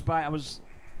challenged by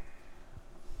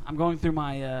I'm going through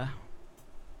my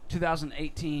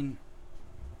 2018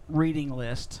 reading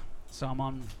list, so I'm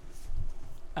on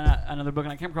another book,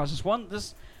 and I came across this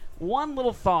one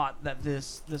little thought that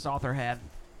this author had,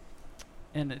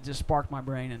 and it just sparked my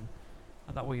brain, and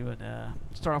I thought we would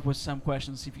start off with some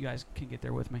questions, see if you guys can get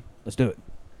there with me. Let's do it.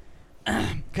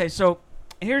 Okay, so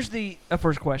here's the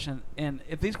first question, and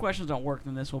if these questions don't work,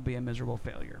 then this will be a miserable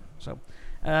failure. So,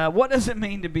 what does it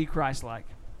mean to be Christ-like?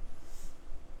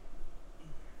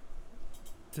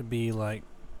 To be like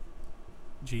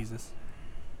Jesus.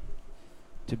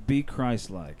 To be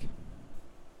Christ-like.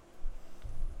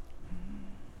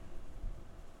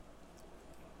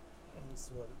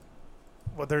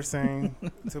 What they're saying,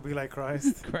 to be like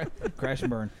Christ. Crash and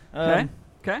burn. Okay.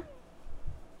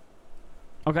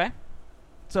 Okay.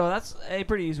 So that's a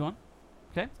pretty easy one.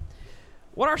 Okay.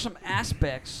 What are some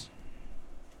aspects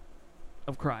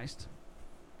of Christ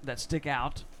that stick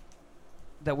out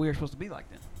that we are supposed to be like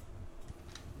then?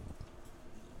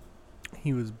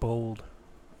 He was bold.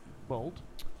 Bold.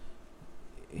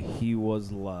 he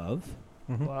was love.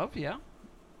 Mhm. Love, yeah.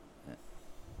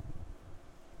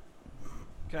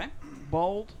 Okay.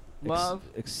 Bold, love.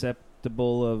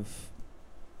 Acceptable of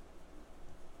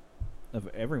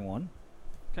everyone,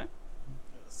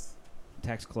 Yes.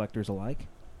 tax collectors alike.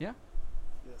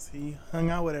 Yes, he hung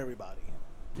out with everybody.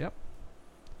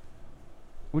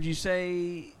 Would you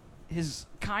say his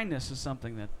kindness is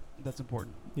something that's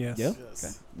important? Yes. Yeah.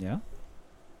 Yes. Yeah.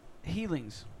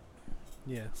 Healings,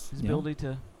 Yes. his Yeah. ability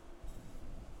to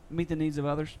meet the needs of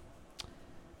others.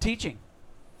 Teaching.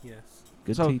 Yes.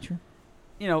 Good So- teacher.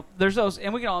 There's those,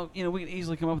 and we can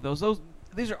easily come up with those.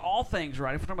 These are all things,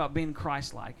 right? If we're talking about being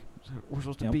Christ-like, so we're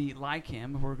supposed to Yep. be like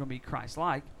Him. If we're going to be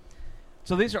Christ-like,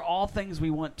 so these are all things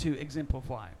we want to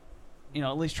exemplify.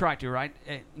 At least try to, right?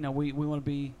 We want to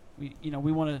be,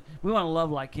 we want to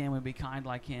love like Him, and be kind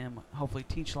like Him. Hopefully,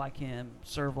 teach like Him,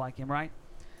 serve like Him, right?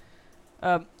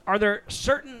 Are there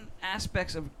certain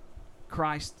aspects of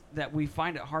Christ that we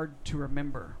find it hard to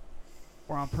remember,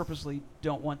 or on purposely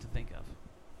don't want to think of?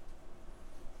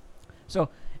 So,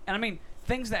 and I mean,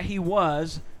 things that he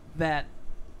was that,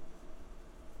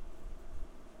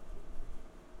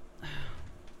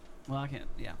 well, I can't,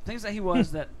 yeah. Things that he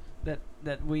was that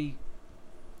we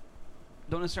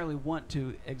don't necessarily want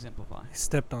to exemplify. He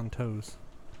stepped on toes.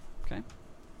 Okay?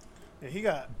 Yeah,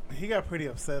 he got pretty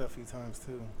upset a few times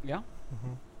too. Yeah?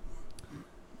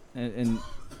 Mm-hmm.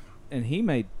 And he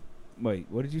made. Wait,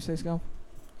 what did you say, Scal?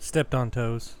 Stepped on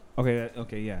toes.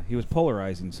 Okay, yeah. He was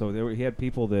polarizing, so he had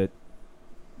people that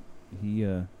he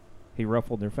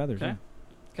ruffled their feathers. Okay.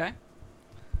 Yeah. Okay?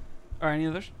 All right, any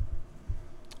others?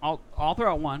 I'll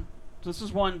throw out one. So this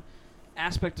is one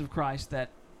aspect of Christ that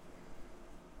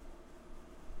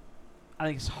I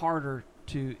think is harder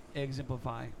to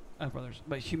exemplify of others,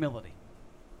 but humility.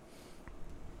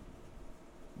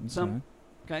 Some-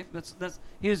 Okay, that's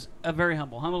he is very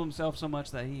humbled himself so much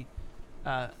that he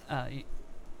went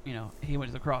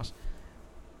to the cross.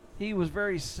 He was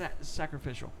very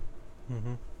sacrificial,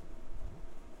 Mm-hmm.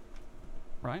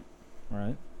 right?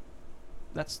 Right.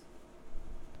 That's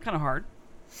kind of hard,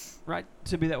 right?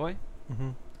 To be that way.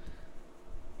 Mm-hmm.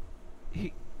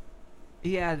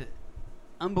 He had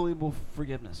unbelievable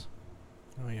forgiveness.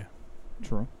 Oh yeah.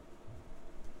 True.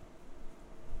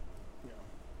 Yeah.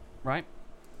 Right?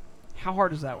 How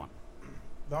hard is that one?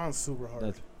 That one's super hard.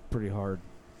 That's pretty hard.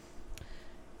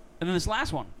 And then this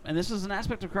last one, and this is an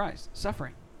aspect of Christ,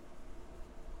 suffering.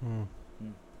 Mm.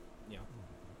 Yeah.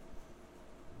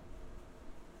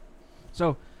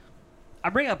 So I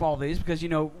bring up all these because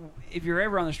if you're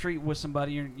ever on the street with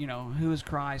somebody, who is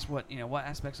Christ? What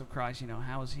aspects of Christ?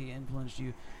 How has He influenced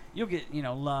you? You'll get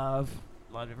love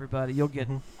everybody. You'll get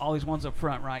Mhm. all these ones up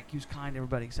front, right? He was kind to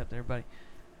everybody, except everybody.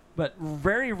 But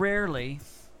very rarely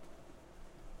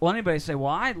will anybody say,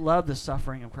 "Well, I love the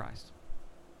suffering of Christ."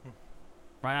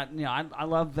 Right? I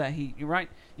love that you're right.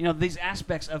 These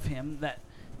aspects of Him that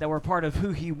were part of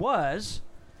who He was,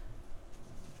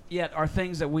 yet are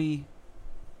things that we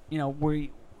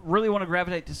really want to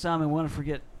gravitate to some and want to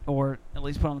forget, or at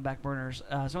least put on the back burners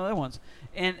some other ones.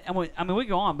 And we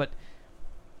go on, but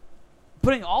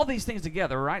putting all these things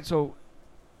together, right? So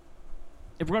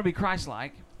if we're going to be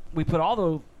Christ-like, we put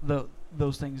all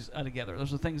those things together.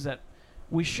 Those are things that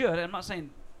we should. I'm not saying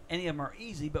any of them are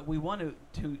easy, but we want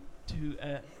to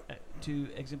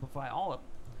exemplify all of them.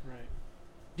 Right.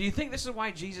 Do you think this is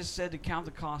why Jesus said to count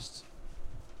the costs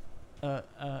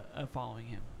of following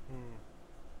Him?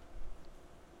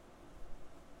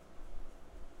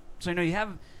 So you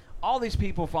have all these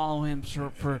people follow Him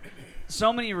for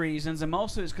so many reasons, and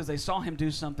most of it's because they saw Him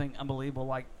do something unbelievable,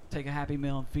 like take a Happy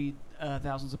Meal and feed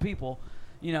thousands of people,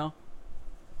 And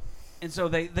so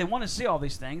they want to see all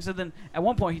these things, and then at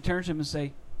one point He turns to him and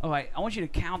say, "All right, I want you to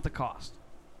count the cost."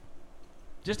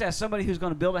 Just as somebody who's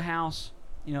going to build a house,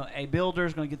 a builder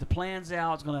is going to get the plans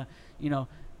out, it's going to,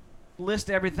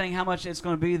 list everything, how much it's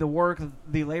going to be, the work,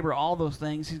 the labor, all those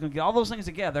things. He's going to get all those things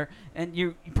together, and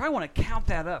you probably want to count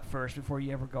that up first before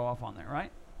you ever go off on there,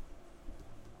 right?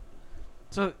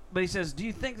 So, but He says, do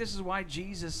you think this is why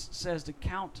Jesus says to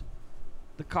count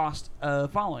the cost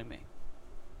of following me?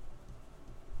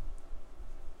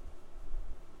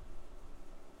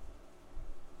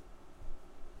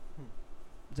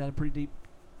 Is that a pretty deep?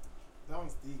 That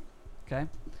one's deep. Okay.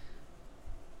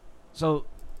 So,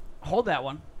 hold that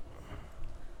one,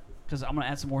 because I'm going to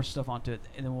add some more stuff onto it,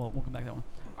 and then we'll come back to that one.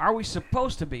 Are we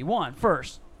supposed to be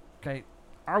first? Okay.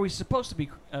 Are we supposed to be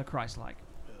Christ-like?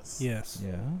 Yes. Yes.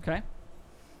 Yeah. Okay.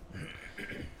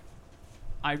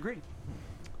 I agree.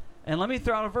 And let me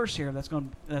throw out a verse here that's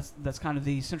kind of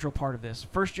the central part of this.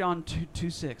 1 John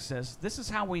 2:6 says, "This is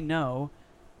how we know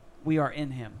we are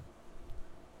in Him.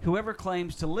 whoever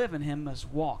claims to live in him must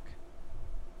walk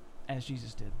as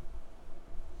Jesus did.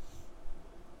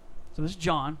 So this is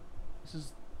John. This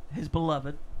is his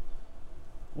beloved.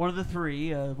 One of the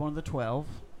three, one of the 12,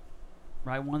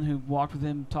 right? One who walked with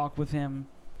him, talked with him.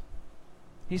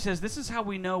 He says, this is how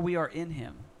we know we are in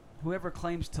him. Whoever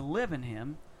claims to live in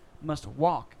him must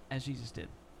walk as Jesus did.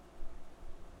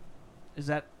 Is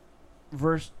that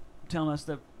verse telling us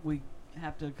that we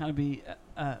have to kind of be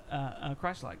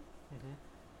Christ-like? Mm-hmm.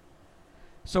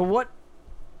 So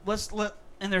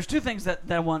and there's two things that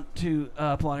I want to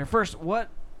pull out here. First, what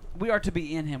we are to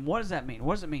be in him. What does that mean?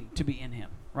 What does it mean to be in him?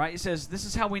 Right? It says, this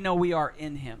is how we know we are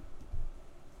in him.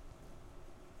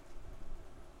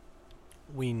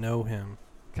 We know him.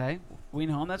 Okay? We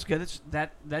know him. That's good.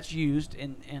 That's used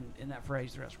in that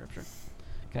phrase throughout Scripture.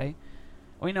 Okay?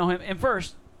 We know him. And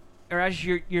first, or as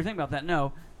you're thinking about that,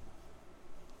 no.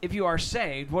 If you are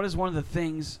saved, what is one of the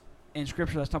things in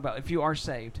Scripture that's talking about? If you are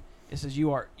saved, it says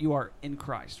you are in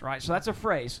Christ, right? So that's a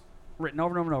phrase written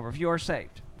over and over and over. If you are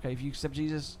saved, okay, if you accept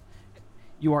Jesus,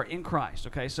 you are in Christ,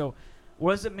 okay? So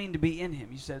what does it mean to be in him?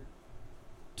 You said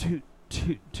to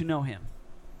know him.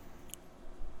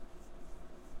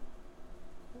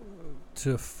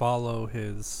 To follow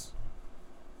his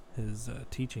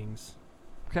teachings,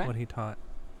 Okay. what he taught.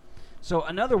 So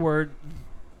another word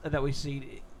that we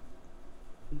see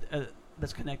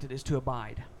that's connected is to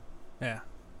abide. Yeah.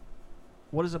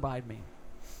 What does abide mean?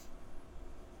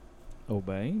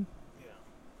 Obeying.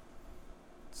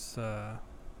 It's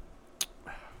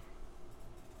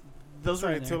Those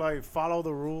are in to there. like follow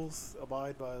the rules,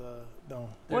 abide by the no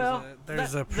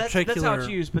there's a that's particular. how it's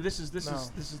used, but this is No.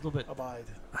 a little bit. abide.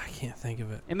 I can't think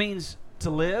of it. It means to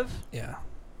live. Yeah.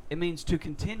 It means to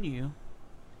continue,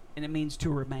 and it means to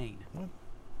remain. What?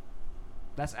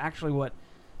 That's actually what,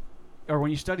 or when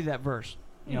you study that verse,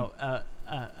 you know,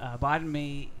 abide in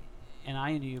me, and I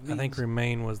in you. I think means-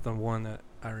 remain was the one that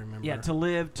I remember. Yeah, to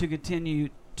live, to continue,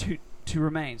 to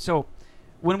remain. So,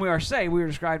 when we are saved, we are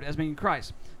described as being in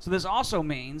Christ. So this also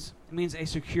means a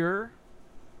secure,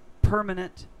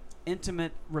 permanent,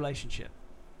 intimate relationship.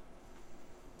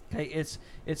 Okay, it's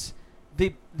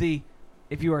the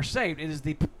if you are saved, it is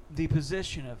the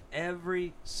position of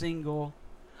every single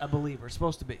believer. It's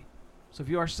supposed to be. So if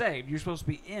you are saved, you're supposed to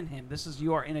be in him.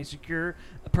 You are in a secure,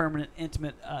 permanent,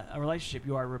 intimate relationship.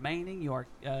 You are remaining. You are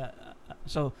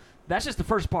so that's just the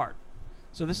first part.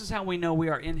 So this is how we know we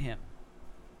are in him.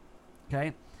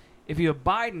 Okay, if you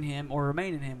abide in him or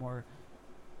remain in him or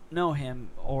know him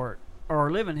or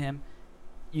live in him,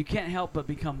 you can't help but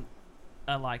become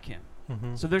like him.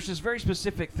 Mm-hmm. So there's this very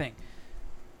specific thing,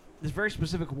 this very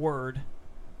specific word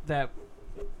that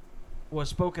was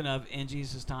spoken of in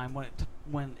Jesus' time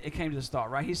when it came to this thought,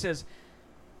 right? He says,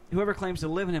 whoever claims to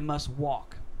live in him must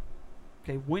walk.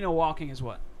 Okay, we know walking is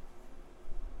what?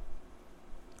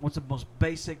 What's the most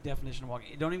basic definition of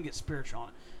walking? You don't even get spiritual on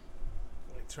it.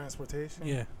 Like transportation.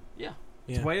 Yeah. Yeah.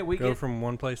 Yeah. It's the way that we go get from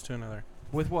one place to another.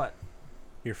 with what?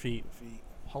 Your feet. Feet.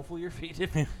 Hopefully your feet.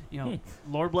 If,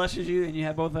 Lord blesses you and you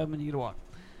have both of them and you get to walk.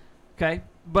 Okay?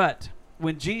 But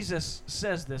when Jesus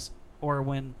says this, or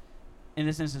when, in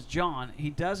this instance, John, he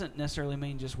doesn't necessarily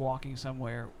mean just walking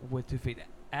somewhere with 2 feet.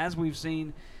 As we've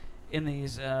seen in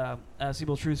these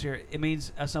Seeable Truths here, it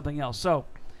means something else. So,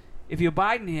 if you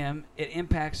abide in him, it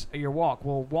impacts your walk.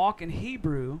 Well, walk in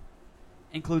Hebrew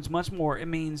includes much more. It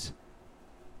means,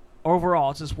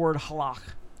 overall, it's this word halach,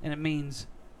 and it means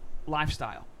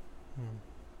lifestyle. Hmm.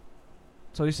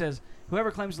 So he says,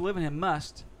 whoever claims to live in him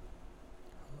must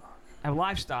have a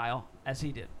lifestyle as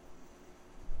he did.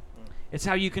 It's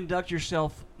how you conduct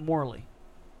yourself morally.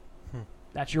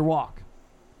 That's your walk.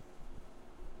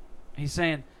 He's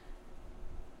saying,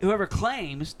 whoever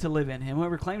claims to live in him,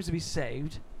 whoever claims to be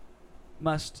saved,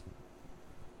 must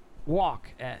walk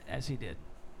as he did.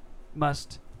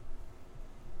 Must,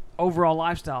 overall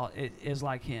lifestyle is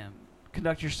like him.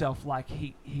 Conduct yourself like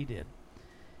he did.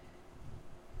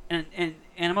 And I'm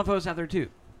going to throw this out there too.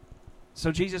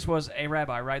 So Jesus was a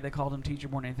rabbi, right? They called him teacher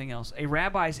more than anything else. A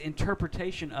rabbi's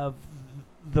interpretation of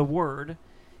the word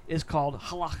is called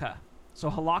halakha. So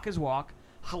halakha is walk.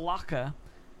 Halakha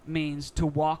means to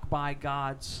walk by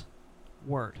God's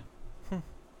word.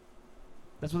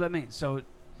 That's what that means. So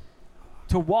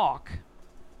to walk,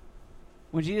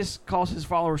 when Jesus calls his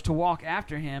followers to walk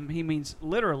after him, he means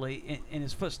literally in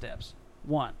his footsteps.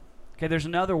 One. Okay, there's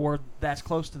another word that's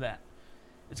close to that.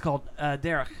 It's called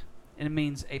derech, and it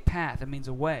means a path. It means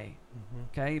a way. Mm-hmm.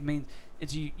 Okay, it means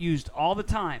it's used all the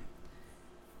time.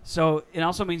 So it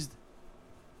also means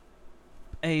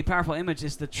a powerful image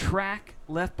is the track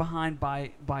left behind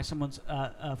by someone's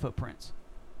footprints.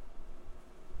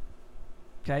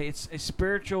 Okay, it's a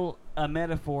spiritual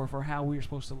metaphor for how we are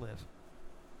supposed to live.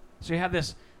 So you have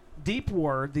this deep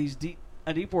word, these deep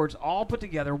words all put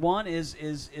together. One is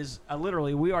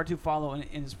literally, we are to follow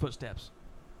in his footsteps.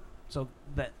 So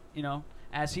that,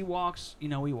 as he walks,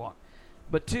 we walk.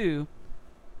 But two,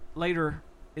 later,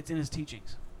 it's in his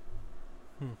teachings.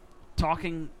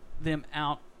 Talking them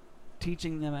out,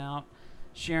 teaching them out,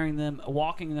 sharing them,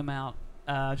 walking them out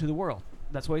to the world.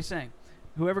 That's what he's saying.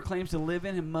 Whoever claims to live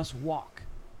in him must walk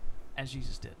as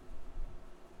Jesus did.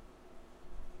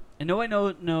 And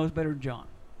nobody knows better than John.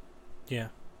 Yeah.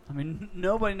 I mean,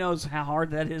 nobody knows how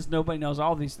hard that is. Nobody knows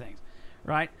all these things,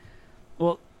 right?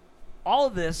 Well, all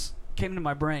of this came to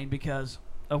my brain because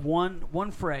of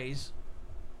one phrase.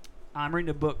 I'm reading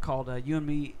a book called You and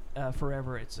Me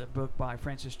Forever. It's a book by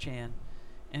Francis Chan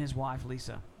and his wife,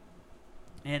 Lisa.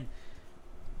 And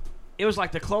it was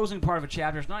like the closing part of a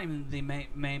chapter. It's not even the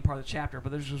main part of the chapter,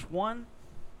 but there's just one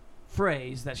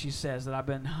phrase that she says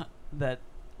that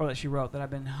she wrote that I've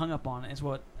been hung up on. Is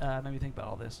what made me think about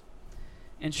all this.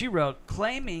 And she wrote,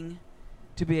 claiming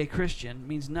to be a Christian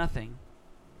means nothing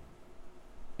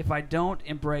if I don't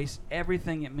embrace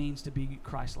everything it means to be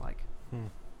Christ-like.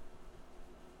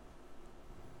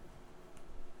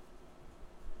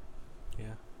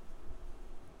 Yeah.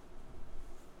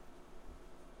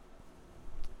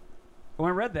 When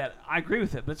I read that, I agree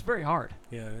with it, but it's very hard.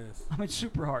 Yeah, it is. I mean, it's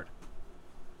super hard.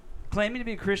 Claiming to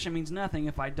be a Christian means nothing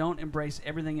if I don't embrace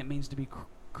everything it means to be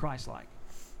Christ-like.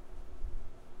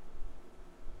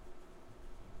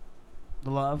 The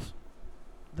love,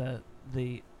 the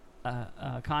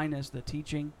kindness, the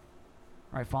teaching,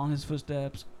 right? Following his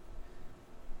footsteps,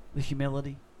 the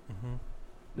humility,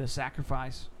 the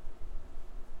sacrifice,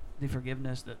 the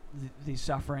forgiveness, the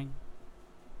suffering.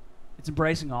 It's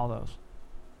embracing all those.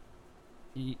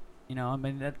 I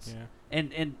mean, that's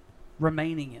and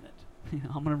remaining in it.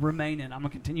 I'm going to remain in it. I'm going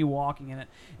to continue walking in it.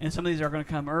 And some of these are going to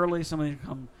come early. Some of these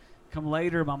come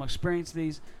later. But I'm going to experience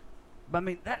these. But I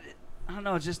mean, I don't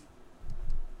know. It's just,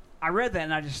 I read that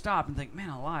and I just stopped and think, man,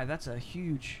 alive, that's a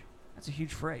huge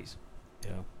phrase.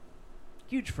 Yeah.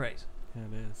 Huge phrase. Yeah,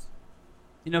 it is.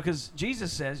 Because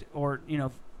Jesus says, or,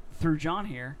 through John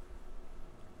here,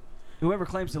 whoever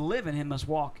claims to live in him must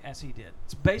walk as he did.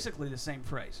 It's basically the same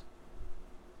phrase.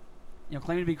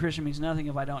 Claiming to be Christian means nothing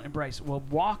if I don't embrace. Well,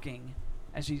 walking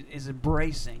as he is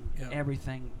embracing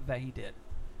everything that he did.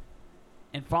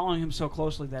 And following him so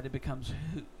closely that it becomes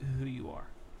who you are.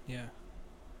 Yeah.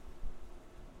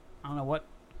 I don't know what.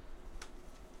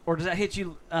 Or does that hit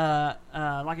you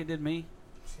like it did me?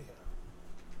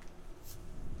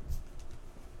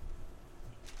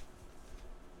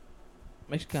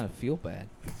 Makes you kind of feel bad.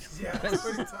 Yeah, it's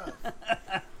pretty tough.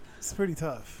 It's pretty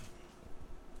tough.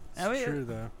 It's true,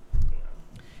 though.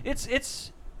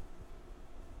 It's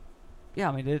yeah,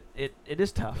 I mean it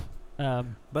is tough.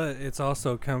 But it's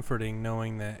also comforting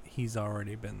knowing that he's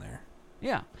already been there.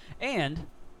 Yeah. And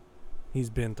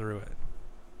he's been through it.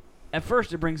 At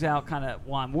first it brings out kind of,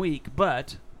 well, I'm weak,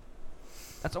 but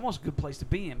that's almost a good place to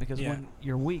be in because when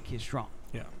you're weak, he's strong.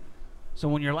 Yeah. So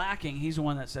when you're lacking, he's the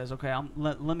one that says, okay,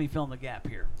 let me fill in the gap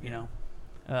here, you know.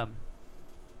 I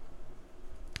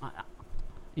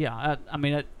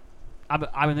mean, I've been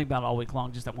thinking about it all week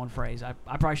long, just that one phrase. I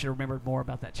probably should have remembered more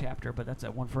about that chapter, but that's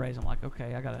that one phrase. I'm like,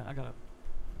 okay, I gotta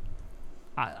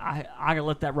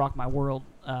let that rock my world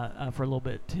for a little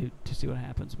bit to see what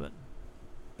happens. But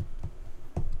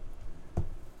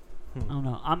I don't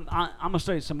know. I'm gonna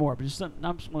study some more, but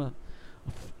I'm just gonna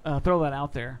throw that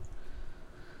out there.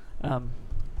 That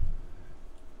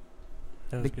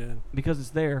was good because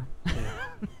it's there. Yeah.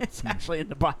 It's actually in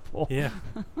the Bible. Yeah.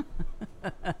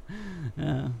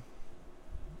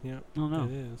 Yep. I don't know.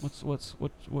 It is.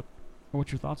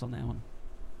 What's your thoughts on that one?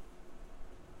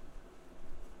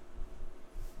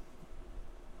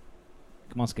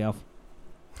 Come on, Scalf.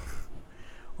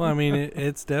 Well, I mean,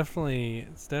 it's definitely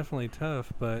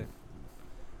tough, but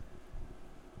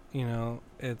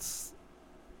it's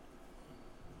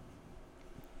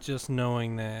just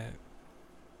knowing that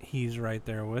he's right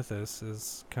there with us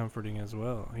is comforting as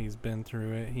well. He's been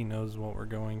through it. He knows what we're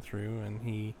going through, and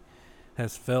he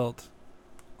has felt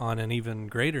on an even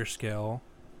greater scale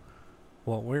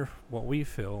what we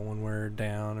feel when we're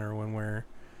down or when we're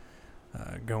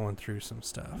going through some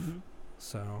stuff. Mm-hmm.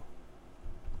 So,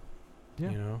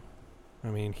 I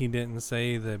mean, he didn't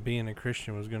say that being a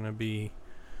Christian was going to be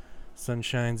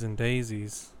sunshines and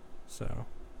daisies. So,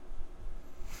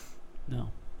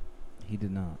 no, he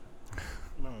did not.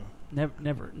 No.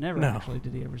 Never. No. Actually,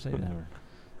 did he ever say that? Never.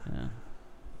 Yeah.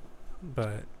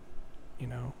 But,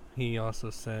 he also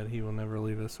said he will never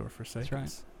leave us or forsake That's right.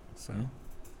 us. So,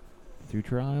 through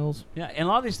trials. Yeah, and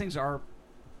a lot of these things are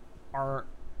are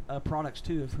products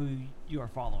too of who you are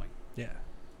following. Yeah.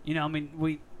 You know, I mean,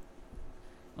 we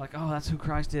like, oh, that's who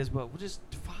Christ is, but we'll just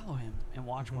follow him and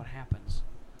watch what happens.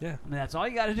 Yeah. I mean, that's all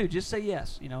you got to do. Just say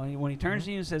yes. You know, and when he turns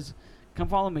to you and says, "Come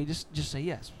follow me," just say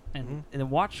yes, and then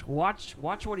watch what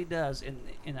he does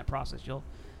in that process. You'll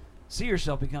see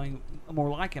yourself becoming more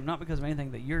like him, not because of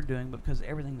anything that you're doing, but because of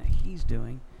everything that he's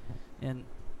doing. And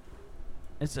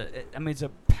it's a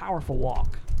powerful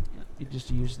walk. You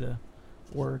just use the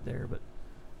word there, but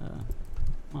I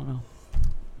don't know.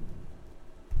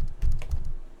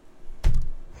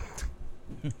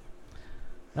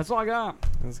 That's all I got.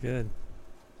 That's good.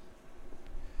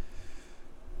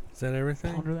 Is that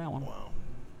everything? Ponder that one. Wow.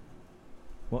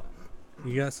 What?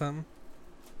 You got something?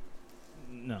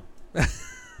 No.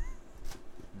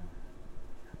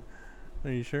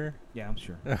 Are you sure? Yeah, I'm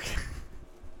sure. Okay.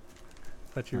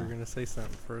 Thought you were Huh. going to say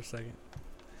something for a second.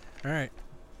 All right.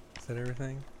 Is that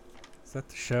everything? Is that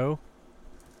the show?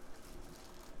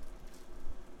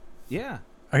 Yeah.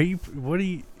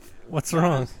 What's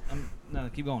wrong? No,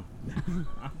 keep going.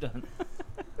 I'm done.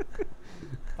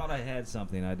 Thought I had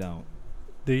something. I don't.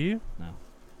 Do you? No,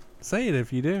 Say it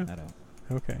if you do. I don't.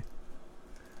 Okay.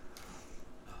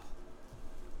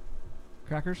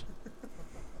 Crackers?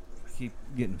 Keep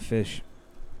getting fish.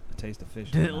 A taste of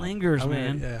fish. Dude, in it my mouth. lingers, I mean,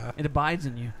 man. yeah. It abides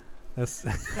in you. That's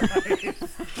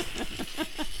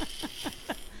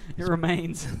It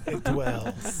remains. It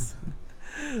dwells.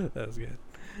 that was good.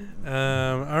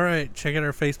 All right. Check out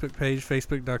our Facebook page,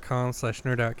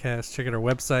 facebook.com/nerdoutcast. Check out our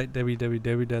website,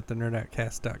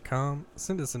 www.thenerdoutcast.com.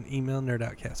 Send us an email,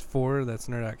 nerdoutcast4, that's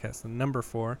nerdoutcast, the number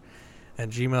 4, at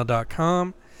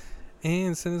gmail.com.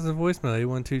 And send us a voicemail,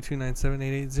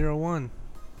 812-297-8801.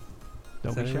 Don't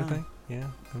Is that be shy. everything? Yeah,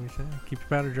 don't be shy. Keep your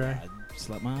powder dry. I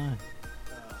slapped my eye.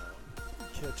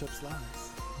 Ketchup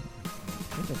slice.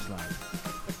 Ketchup slide.